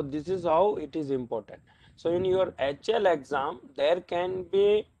 So this is how it is important. So in your HL exam, there can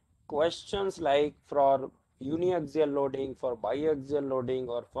be questions like for uniaxial loading, for biaxial loading,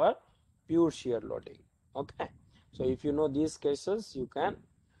 or for pure shear loading. Okay. So if you know these cases, you can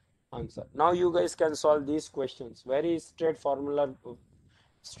answer. Now you guys can solve these questions. Very forward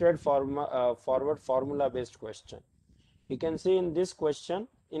formula based question. You can see in this question,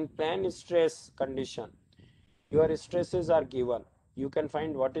 in plane stress condition, your stresses are given. You can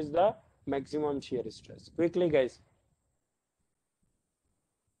find what is the maximum shear stress. Quickly, guys.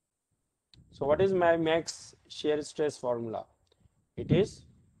 So what is my max shear stress formula? It is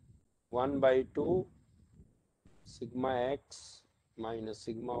 1 by 2 sigma x minus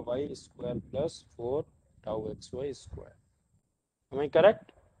sigma y square plus 4 tau xy square. Am I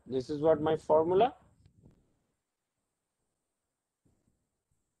correct? This is what my formula.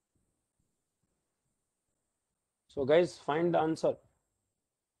 So guys, find the answer.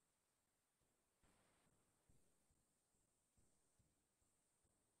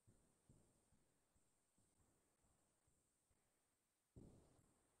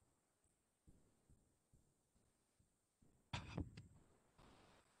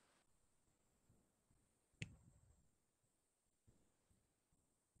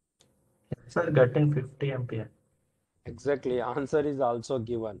 Yes, sir, getting 50 ampere. Exactly. Answer is also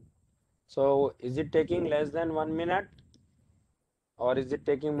given. So is it taking less than 1 minute or is it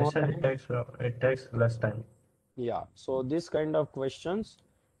taking more Yes, sir, time? it takes less time. Yeah. So this kind of questions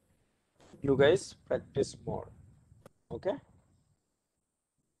you guys practice more. Okay.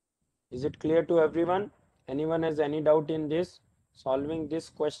 Is it clear to everyone? Anyone has any doubt in this? Solving this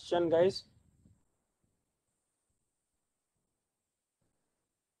question, guys?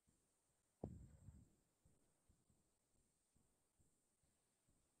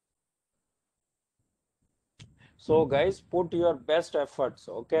 So guys, put your best efforts,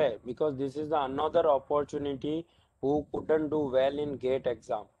 okay? Because this is the another opportunity who couldn't do well in GATE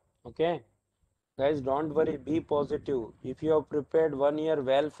exam, okay? Guys, don't worry, be positive. If you have prepared 1 year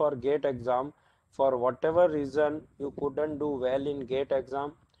well for GATE exam, for whatever reason you couldn't do well in GATE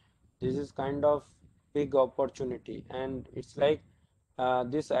exam, this is kind of big opportunity. And it's like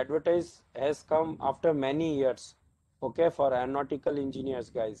this advertise has come after many years, okay, for aeronautical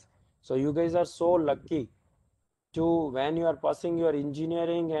engineers, guys. So you guys are so lucky to when you are passing your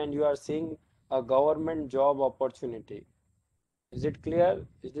engineering and you are seeing a government job opportunity. Is it clear?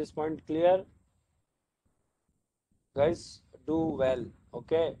 Is this point clear? Guys, do well,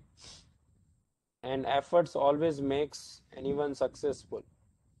 okay? And efforts always makes anyone successful.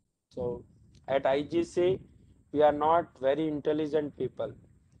 So at IGC, we are not very intelligent people.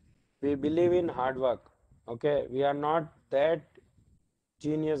 We believe in hard work, okay? We are not that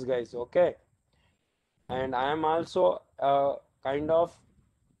genius guys, okay? And I am also kind of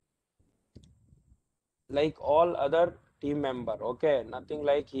like all other team member, okay? Nothing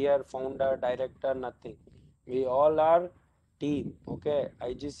like here founder, director, nothing. We all are team, okay?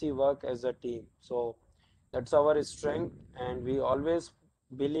 IGC work as a team. So that's our strength and we always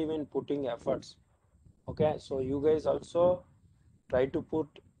believe in putting efforts, okay? So you guys also try to put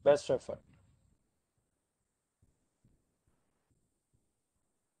best effort.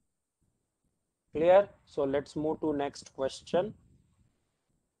 Clear? So let's move to next question.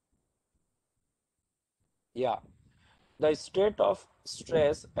 Yeah. The state of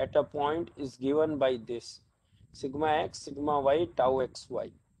stress at a point is given by this sigma x, sigma y, tau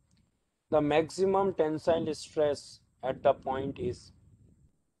xy. The maximum tensile stress at the point is.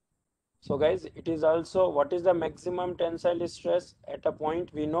 So guys, it is also what is the maximum tensile stress at a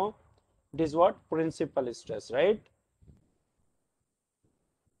point we know it is what principal stress, right?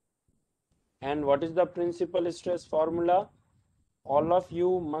 And what is the principal stress formula? All of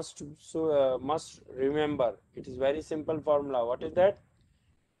you must remember. It is very simple formula. What is that?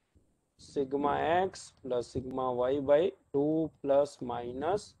 Sigma x plus sigma y by 2 plus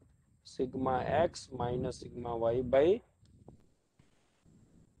minus sigma x minus sigma y by.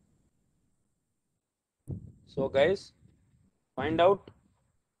 So guys, find out.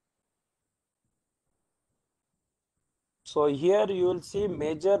 So here you will see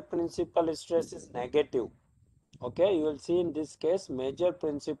major principal stress is negative. Okay, you will see in this case major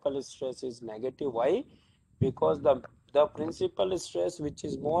principal stress is negative. Why? Because the principal stress which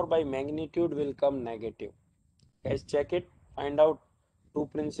is more by magnitude will come negative. Guys, check it, find out two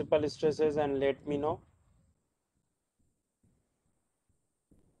principal stresses and let me know.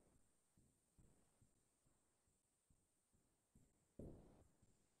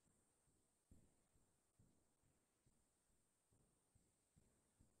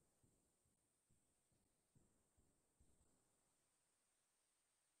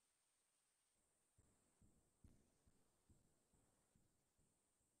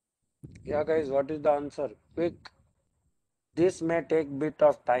 Yeah, guys, what is the answer? Quick. This may take bit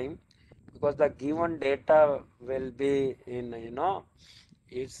of time because the given data will be in,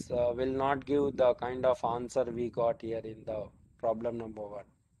 it's will not give the kind of answer we got here in the problem number 1.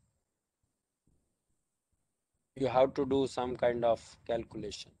 You have to do some kind of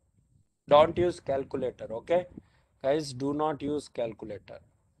calculation. Don't use calculator, okay? Guys, do not use calculator.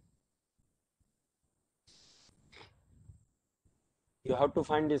 You have to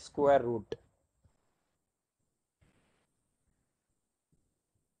find the square root.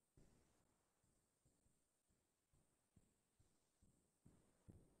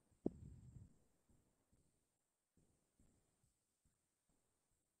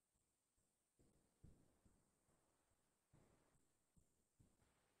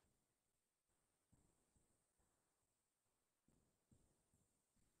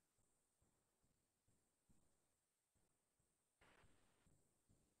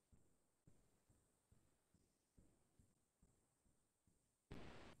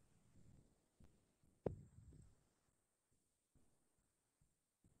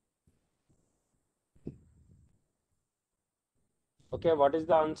 Okay, what is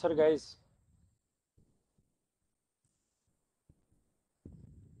the answer, guys?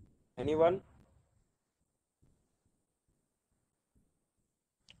 Anyone?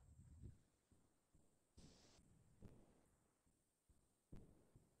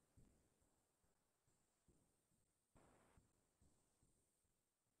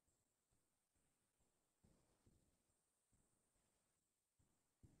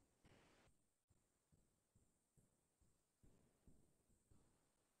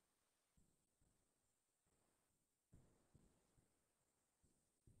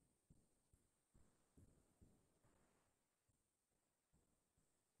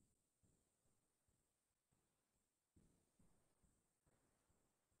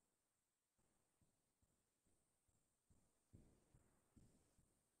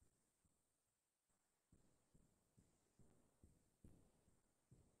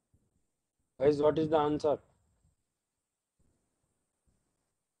 Guys, what is the answer?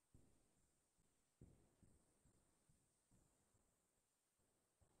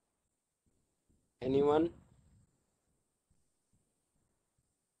 Anyone?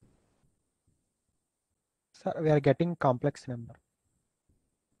 Sir, we are getting complex number.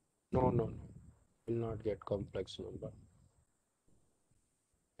 No, no, no. Will not get complex number.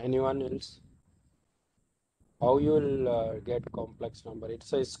 Anyone else? How you will get complex number?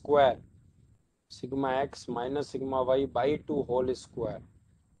 It's a square. Sigma x minus sigma y by 2 whole square.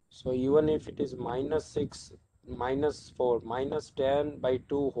 So even if it is minus 6, minus 4, minus 10 by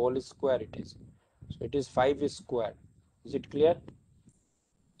 2 whole square it is. So it is 5 square. Is it clear?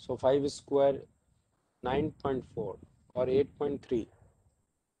 So 5 square 9.4 or 8.3.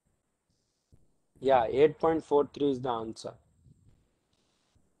 Yeah, 8.43 is the answer.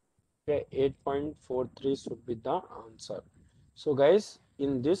 Okay, 8.43 should be the answer. So guys,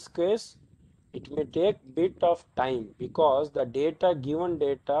 in this case, it may take bit of time because the data, given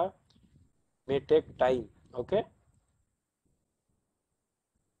data may take time. Okay.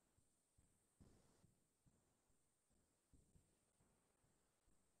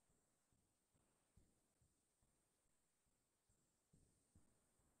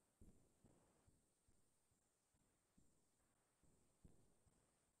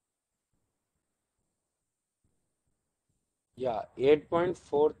 Yeah,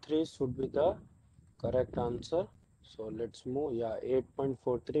 8.43 should be the correct answer. So let's move. Yeah,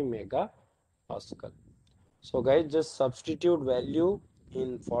 8.43 mega Pascal. So guys, just substitute value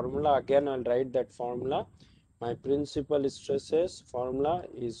in formula. Again, I'll write that formula. My principal stresses formula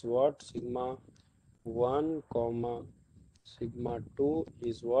is what? Sigma 1 comma sigma 2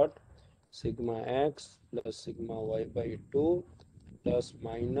 is what? Sigma x plus sigma y by 2 plus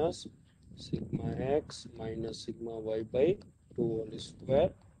minus sigma x minus sigma y by 2 whole square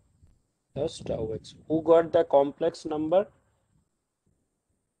plus tau x. Who got the complex number?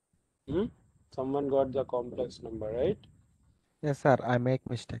 Hmm? Someone got the complex number, right? Yes, sir. I make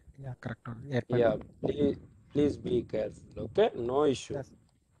mistake. Yeah, correct. Yeah, 8.4. please be careful. Okay, no issue. Yes.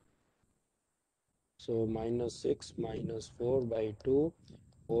 So minus 6 minus 4 by 2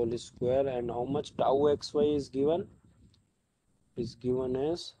 whole square, and how much tau xy is given? Is given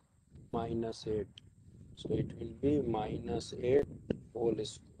as minus 8. So it will be minus 8 whole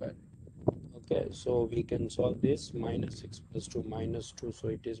square. Okay, so we can solve this. Minus 6 plus 2 minus 2, so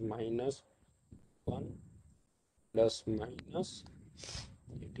it is minus 1 plus minus,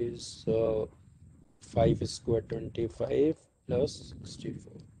 it is 5 square 25 plus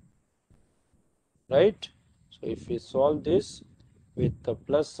 64, right? So if we solve this, with the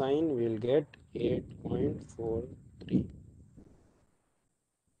plus sign, we'll get 8.43.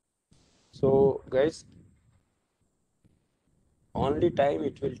 So guys, only time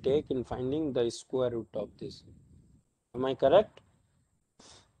it will take in finding the square root of this. Am I correct?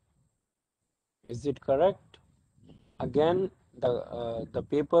 Is it correct? Again, the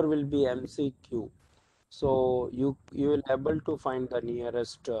paper will be MCQ, so you will able to find the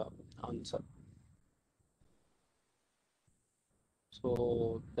nearest answer.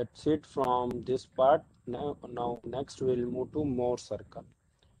 So that's it from this part. Now next we'll move to Mohr circle.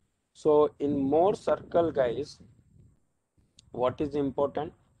 So in Mohr circle, guys, what is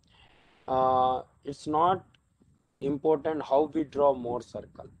important? It's not important how we draw Mohr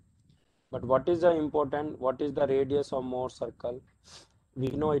circle, but what is the important? What is the radius of Mohr circle? We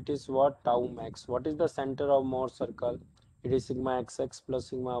know it is what? Tau max. What is the center of Mohr circle? It is sigma xx plus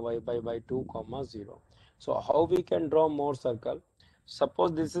sigma by 2 comma 0. So how we can draw Mohr circle?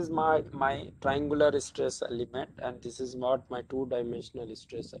 Suppose this is my triangular stress element and this is what my two-dimensional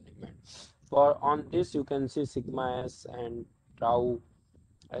stress element. For on this you can see sigma s and tau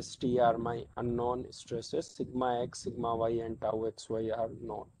st are my unknown stresses. Sigma x, sigma y and tau xy are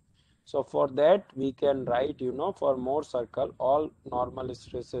known. So for that we can write, for Mohr circle, all normal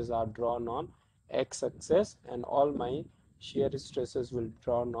stresses are drawn on x-axis and all my shear stresses will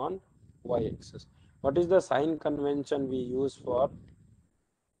drawn on y-axis. What is the sign convention we use for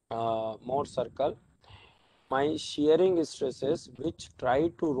Mohr circle? My shearing stresses which try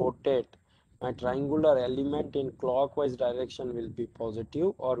to rotate my triangular element in clockwise direction will be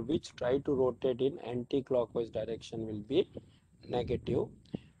positive, or which try to rotate in anti-clockwise direction will be negative,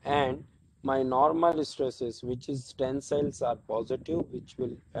 and my normal stresses which is tensiles are positive, which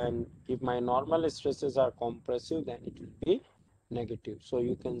will, and if my normal stresses are compressive then it will be negative. So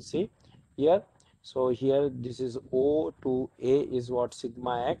you can see here, so here this is O to A is what?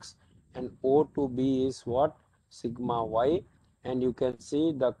 Sigma x, and O to B is what? Sigma y, and you can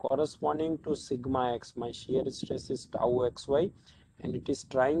see the corresponding to sigma x, my shear stress is tau xy, and it is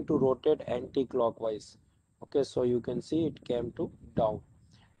trying to rotate anti-clockwise. Okay, so you can see it came to down.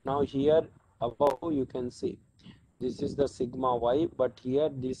 Now here above you can see this is the sigma y, but here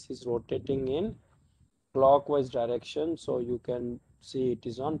this is rotating in clockwise direction, so you can see it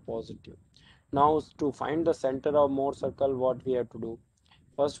is on positive. Now to find the center of Mohr circle, what we have to do?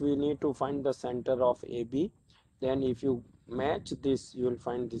 First we need to find the center of AB. Then if you match this, you will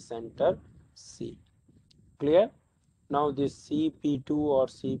find the center C. Clear? Now this CP2 or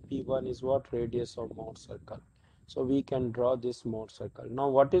CP1 is what? Radius of Mohr circle. So we can draw this Mohr circle. Now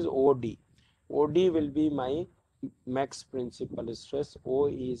what is OD? OD will be my max principal stress. O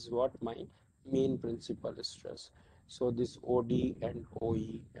is what? My mean principal stress. So this OD and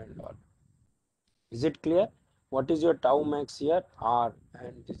OE and all. Is it clear? What is your tau max here? R,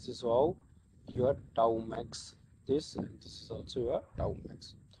 and this is how your tau max. This and this is also your tau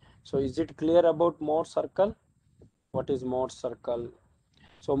max. So is it clear about Mohr circle? What is Mohr circle?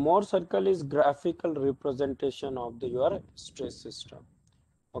 So Mohr circle is graphical representation of your stress system.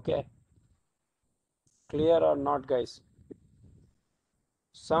 Okay, clear or not, guys?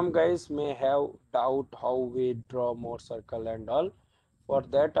 Some guys may have doubt how we draw Mohr circle and all. For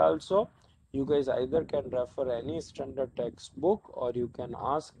that also, you guys either can refer any standard textbook or you can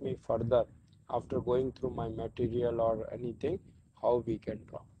ask me further after going through my material or anything how we can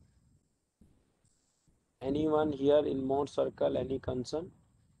draw. Anyone here in Mohr circle, any concern?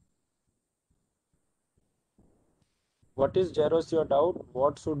 What is Jaros your doubt?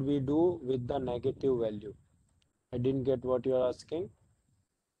 What should we do with the negative value? I didn't get what you are asking.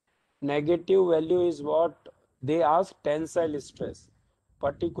 Negative value is what? They ask tensile stress.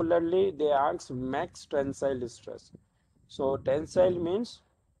 Particularly they ask max tensile stress. So tensile means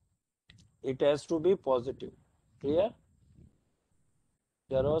it has to be positive. Clear?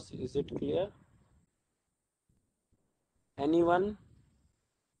 Jaros, is it clear? Anyone?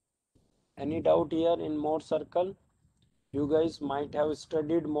 Any doubt here in Mohr circle? You guys might have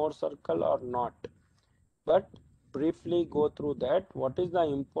studied Mohr circle or not, but briefly go through that. What is the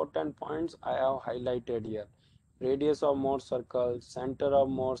important points I have highlighted here? Radius of Mohr circle, center of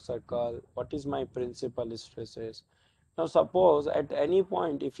Mohr circle, what is my principal stresses. Now suppose at any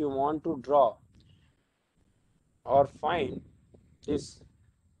point if you want to draw or find this,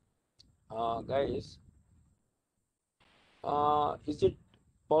 guys, is it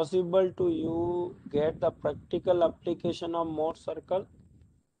possible to you get the practical application of Mohr circle?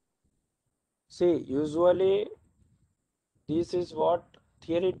 See, usually this is what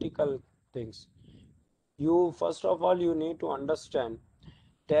theoretical things. You first of all you need to understand.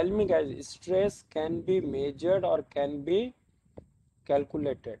 Tell me guys, stress can be measured or can be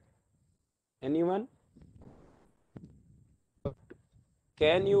calculated? Anyone?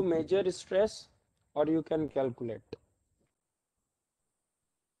 Can you measure stress or you can calculate?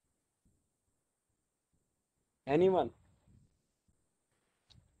 Anyone?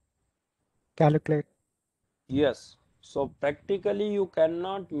 Calculate. Yes. So practically you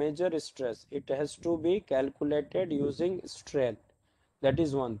cannot measure stress. It has to be calculated using strain. That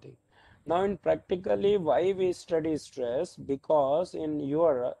is one thing. Now in practically why we study stress? Because in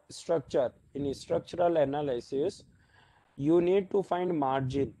your structure, in structural analysis, you need to find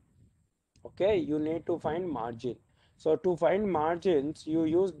margin. Okay, you need to find margin. So to find margins, you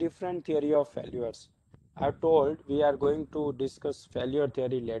use different theory of failures. I told we are going to discuss failure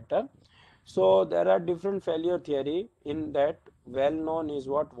theory later. So there are different failure theory. In that, well known is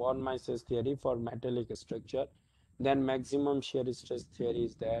what von Mises theory for metallic structure. Then maximum shear stress theory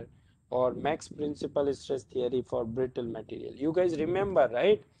is there, or max principal stress theory for brittle material. You guys remember,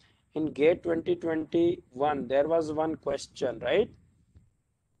 right? In GATE 2021, there was one question, right?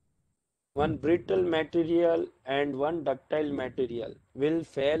 One brittle material and one ductile material will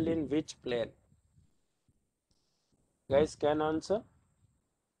fail in which plane? Guys can answer?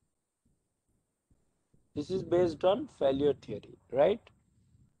 This is based on failure theory, right?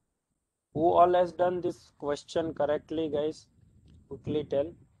 Who all has done this question correctly, guys? Quickly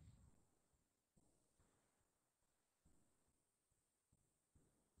tell.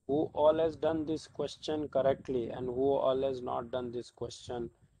 Who all has done this question correctly and who all has not done this question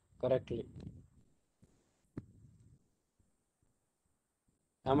correctly?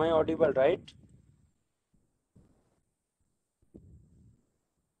 Am I audible, right?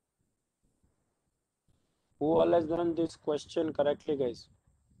 Who all has done this question correctly, guys?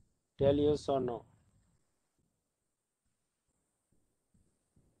 Tell yes or no.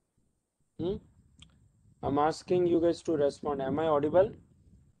 Hmm? I'm asking you guys to respond. Am I audible?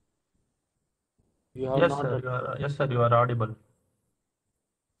 You have Yes, not. sir. Yes, sir. You are audible.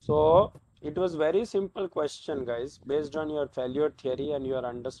 So it was very simple question, guys, based on your failure theory and your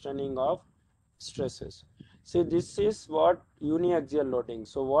understanding of stresses. See, this is what uniaxial loading.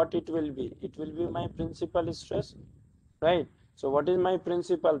 So what it will be? It will be my principal stress, right? So what is my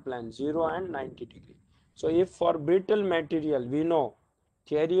principal plan? 0 and 90 degree. So if for brittle material, we know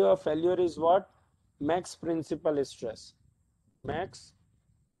theory of failure is what? Max principal stress. Max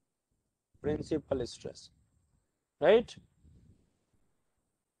principal stress, right?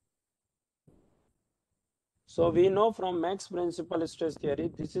 So we know from max principal stress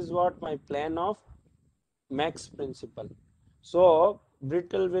theory, this is what my plan of max principal. So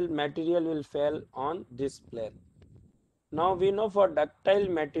brittle will material will fail on this plane. Now we know for ductile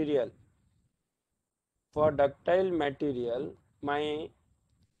material, my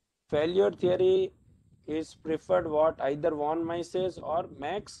failure theory is preferred what? Either von Mises or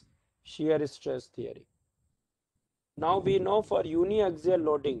max shear stress theory. Now we know for uniaxial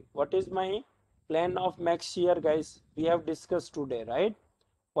loading, what is my plan of max shear, guys? We have discussed today, right?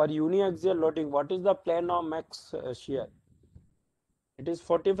 For uniaxial loading, what is the plan of max shear? It is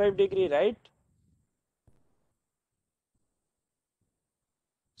 45 degree, right?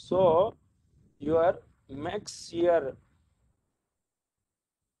 So your max shear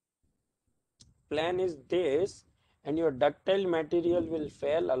plan is this, and your ductile material will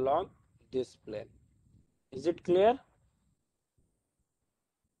fail along this plane. Is it clear?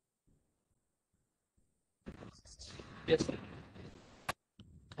 Yes, sir.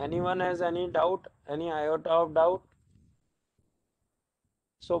 Anyone has any doubt? Any iota of doubt?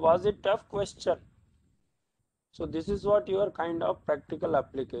 So was it tough question? So this is what your kind of practical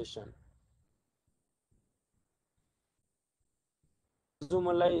application.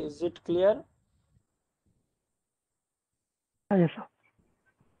 Zumulai, is it clear? Yes, sir.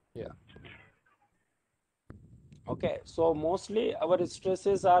 Yeah. Okay, so mostly our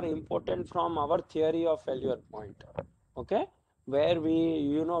stresses are important from our theory of failure point. Okay, where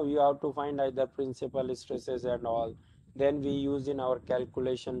we have to find either principal stresses and all. Then we use in our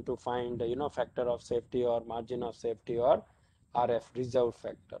calculation to find factor of safety or margin of safety or RF reserve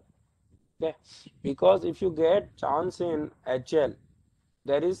factor. Okay, because if you get chance in HL,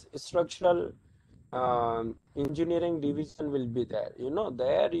 there is structural engineering division will be there.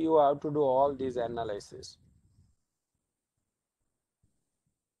 There you have to do all these analysis.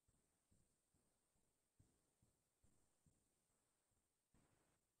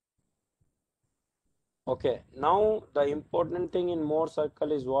 Okay, now the important thing in Mohr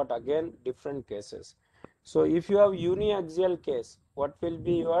circle is what? Again, different cases. So if you have uniaxial case, what will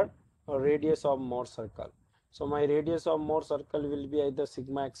be your radius of Mohr circle? So my radius of Mohr circle will be either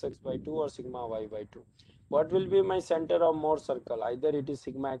sigma xx by 2 or sigma y by 2. what will be my center of Mohr circle? Either it is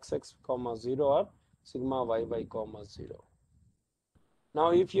sigma xx comma 0 or sigma yy comma 0.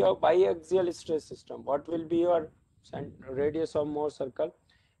 Now, if you have biaxial stress system, what will be your radius of Mohr circle?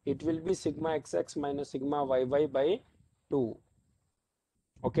 It will be sigma xx minus sigma yy by 2.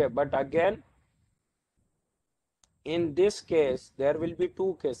 Okay, but again, in this case, there will be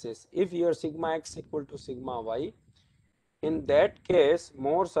two cases. If your sigma x equal to sigma y, in that case,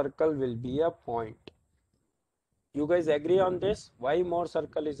 Mohr circle will be a point. You guys agree on this? Why Mohr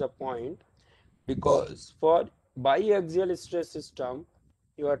circle is a point? Because for biaxial stress system,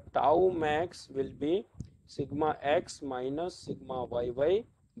 your tau max will be sigma x minus sigma yy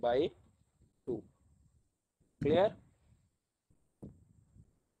by 2. Clear?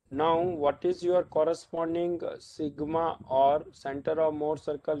 Now, what is your corresponding sigma or center of Mohr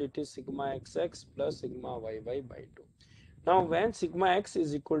circle? It is sigma xx plus sigma yy by 2. Now, when sigma x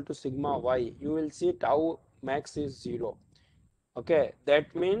is equal to sigma y, you will see tau max is 0. Okay,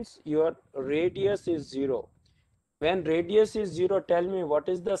 that means your radius is 0. When radius is 0, tell me what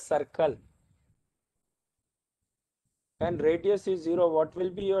is the circle? When radius is 0, what will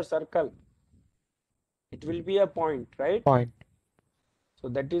be your circle? It will be a point, right? Point. So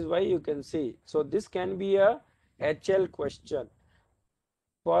that is why you can see. So this can be a HL question.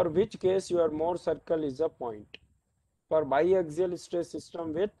 For which case your Mohr circle is a point. For biaxial stress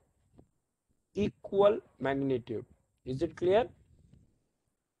system with equal magnitude. Is it clear?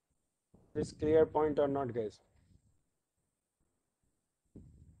 This clear point or not, guys?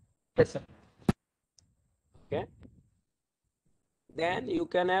 Yes, sir. Okay. Then you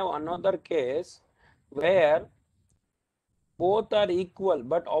can have another case where both are equal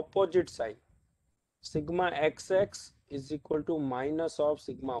but opposite sign. Sigma xx is equal to minus of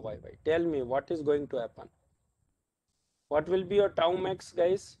sigma yy. Tell me what is going to happen. What will be your tau max,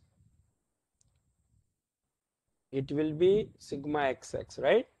 guys? It will be sigma xx,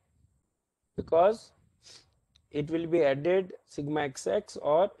 right? Because it will be added sigma xx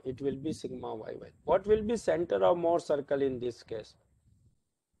or it will be sigma yy. What will be center of Mohr circle in this case?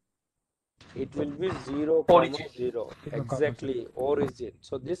 It will be 0, Origin. 0. 0, Exactly, origin.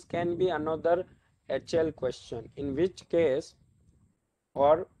 So this can be another HL question. In which case,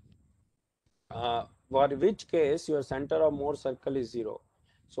 or for which case your center of Mohr circle is 0.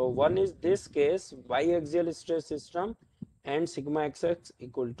 So one is this case, biaxial stress system and sigma xx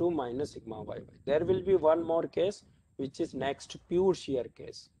equal to minus sigma yy. There will be one more case which is next pure shear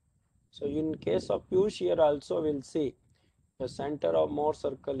case. So in case of pure shear also we'll see the center of Mohr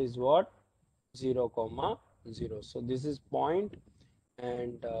circle is what? 0 comma 0. So this is point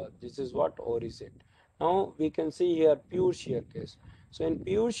and this is what? Origin. Now we can see here pure shear case. So in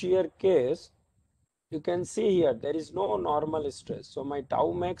pure shear case, you can see here there is no normal stress. So my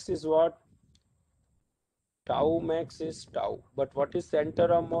tau max is what? Tau max is tau. But what is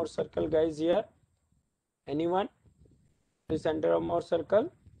center of Mohr circle, guys, here? Anyone? The center of Mohr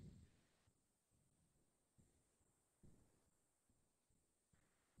circle?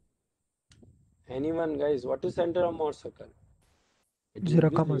 Anyone, guys? What is center of Mohr circle? It will 0,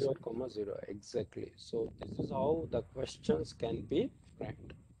 be 0, 0. comma 0. Exactly. So this is how the questions can be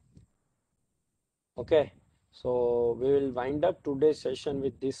framed. Okay. So we will wind up today's session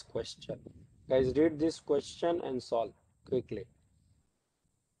with this question. Guys, read this question and solve quickly.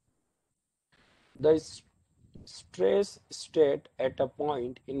 The stress state at a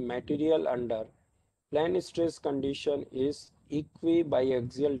point in material under plane stress condition is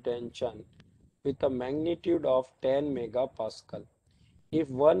equibiaxial tension with a magnitude of 10 megapascal. If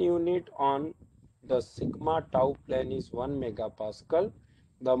one unit on the sigma tau plane is 1 megapascal,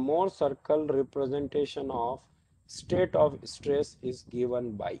 the Mohr circle representation of state of stress is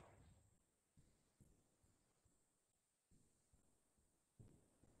given by.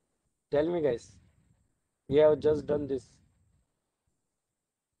 Tell me, guys, we have just done this.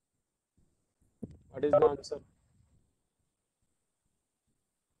 What is the answer?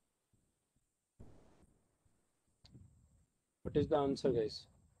 What is the answer, guys?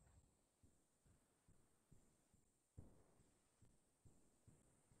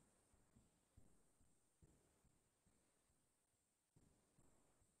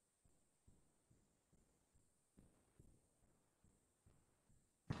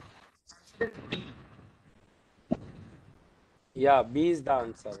 Yeah, B is the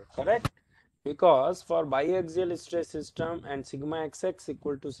answer, correct? Because for biaxial stress system and sigma xx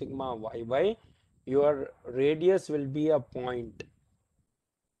equal to sigma yy, your radius will be a point.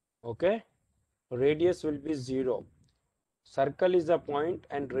 Okay, radius will be 0. Circle is a point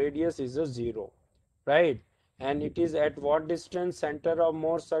and radius is a 0, right? And it is at what distance center of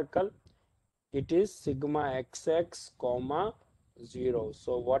Mohr circle? It is sigma xx comma 0.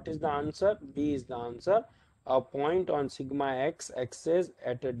 So what is the answer? B is the answer. A point on sigma x axis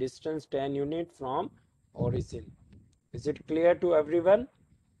at a distance 10 unit from origin. Is it clear to everyone?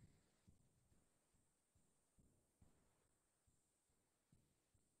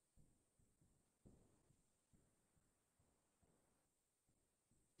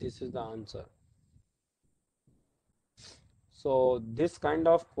 This is the answer. So this kind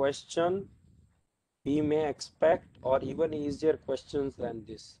of question we may expect, or even easier questions than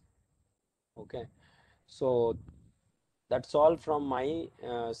this. Okay, so that's all from my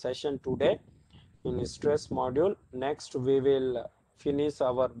session today in stress module. Next we will finish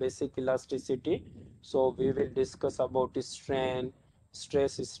our basic elasticity. So we will discuss about strain,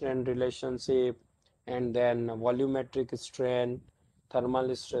 stress strain relationship, and then volumetric strain,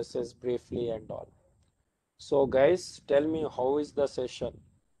 thermal stresses briefly and all. So guys, tell me, how is the session?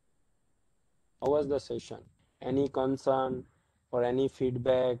 How was the session? Any concern or any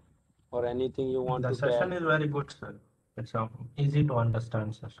feedback or anything you want The to tell? session is very good, sir. It's easy to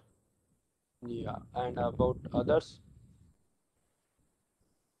understand, sir. Yeah, and about others?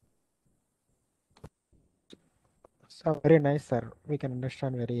 So very nice, sir. We can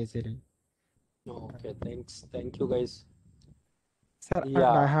understand very easily. Okay, thanks. Thank you, guys. Sir, and I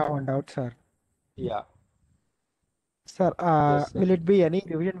Yeah, have one doubt, sir. yeah, Sir, yes, sir. will it be any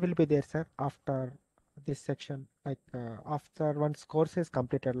revision will be there, sir, after this section? Like after one's course is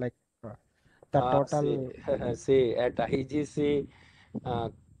completed, like the See, total. see, at IGC, uh,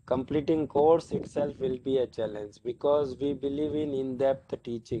 completing course itself will be a challenge because we believe in in-depth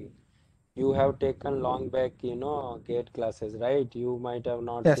teaching. You have taken long back, gate classes, right? You might have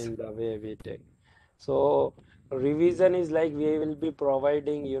not Yes. seen the way we take. So revision is like we will be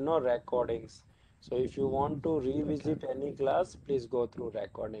providing, recordings. So if you want to Okay. revisit any class, please go through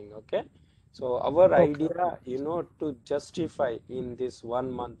recording, okay? So our Okay. Okay. idea, to justify in this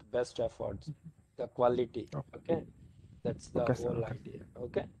 1 month best efforts, the quality, Okay. okay? That's the Okay, sir. whole Okay. idea,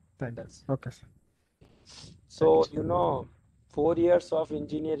 okay? Thank you. That's Okay, sir. Thank you, so, sir. 4 years of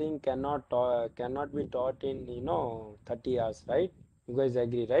engineering cannot be taught in 30 hours, right? You guys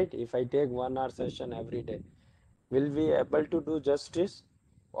agree, right? If I take 1 hour session every day, will we able to do justice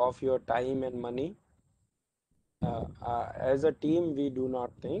of your time and money? As a team, we do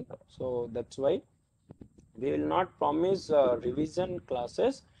not think so. That's why we will not promise revision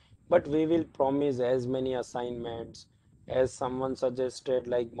classes, but we will promise as many assignments as someone suggested,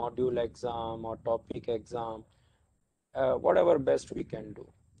 like module exam or topic exam, whatever best we can do.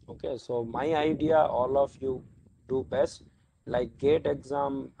 Okay, so my idea, all of you do best, like gate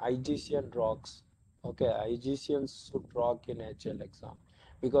exam, IGCN rocks. Okay, IGCN should rock in HL exam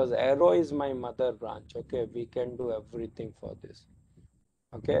because Aero is my mother branch. Okay, we can do everything for this.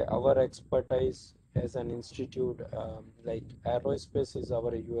 Okay, our expertise as an institute, like Aerospace is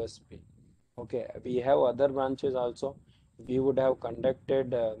our USP. Okay, we have other branches also. We would have conducted,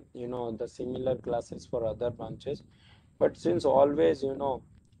 the similar classes for other branches. But since always,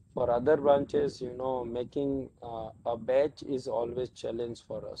 for other branches, making a batch is always challenge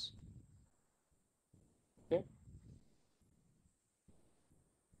for us. Okay.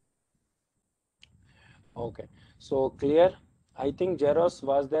 Okay. So clear. I think Jeros,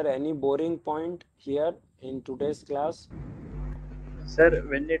 was there any boring point here in today's class? Sir,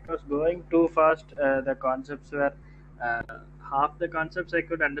 when it was going too fast, the concepts were uh, half the concepts I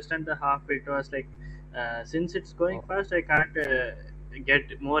could understand. The half it was like since it's going Oh, fast, I can't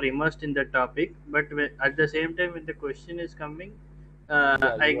get more immersed in the topic. But at the same time, when the question is coming,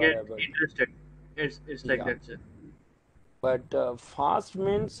 yeah, I you are get able to. interested. It's like Yeah. that, sir. But fast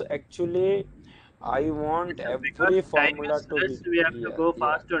means actually, I want Yes, sir, because every time formula is to less, be we have to clear. go Yeah.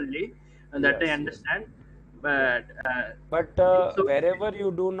 fast only, and that I Yes, yes. understand. Yeah. But But so wherever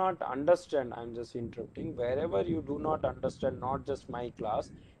you do not understand, I'm just interrupting. Wherever you do not understand, not just my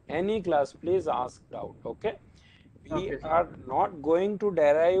class, any class, please ask out. Okay. We okay, sir. are not going to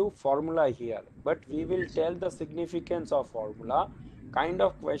derive formula here, but we will Yes, tell the significance of formula. Kind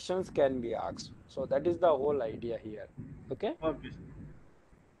of questions can be asked. So that is the whole idea here. Okay. okay, sir.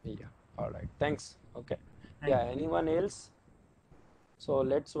 Yeah. All right. Thanks. Okay. Thank Yeah. you. Anyone else? So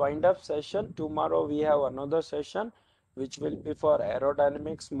let's wind up session. Tomorrow we have another session which will be for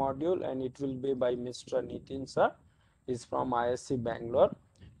aerodynamics module and it will be by Mr. Nitin sir. He's from ISC Bangalore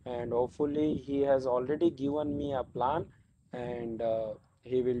and hopefully he has already given me a plan and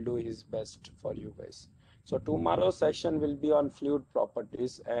he will do his best for you guys. So tomorrow's session will be on fluid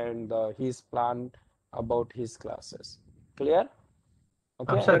properties and his plan about his classes. Clear?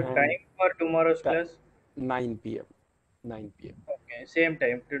 Okay. Sir, Sir, And time for tomorrow's class? 9 p.m. 9 p.m. Okay, same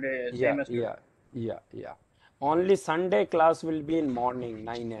time today, Yeah, same as today. yeah. Only Sunday class will be in morning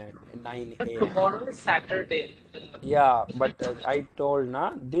 9 But a.m. tomorrow is Saturday. Yeah, but I told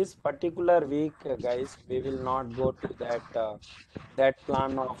na this particular week, guys, we will not go to that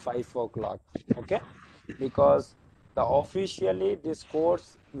plan of 5 o'clock. Okay, because the officially this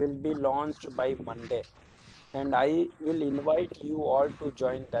course will be launched by Monday, and I will invite you all to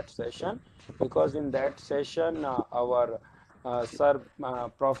join that session because in that session our sir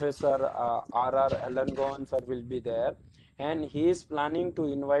Professor R.R. Alangon sir will be there, and he is planning to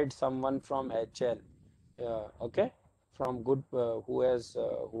invite someone from HL. Okay, from good who has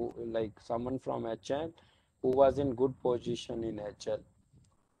who like someone from HL who was in good position in HL.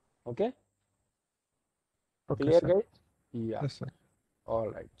 Okay, Okay, clear sir. guys? Yeah. Yes, sir. All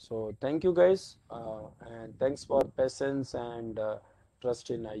right. So thank you guys, and thanks for patience and trust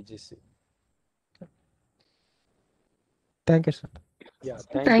in IGC. Thank you, sir. Yeah.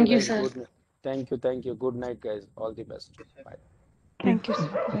 Thank you Thank you, guys. sir. Thank you. Thank you. Good night, guys. All the best. Okay, sir. Bye. Thank you, sir.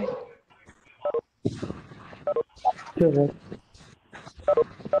 Bye. Sure, right.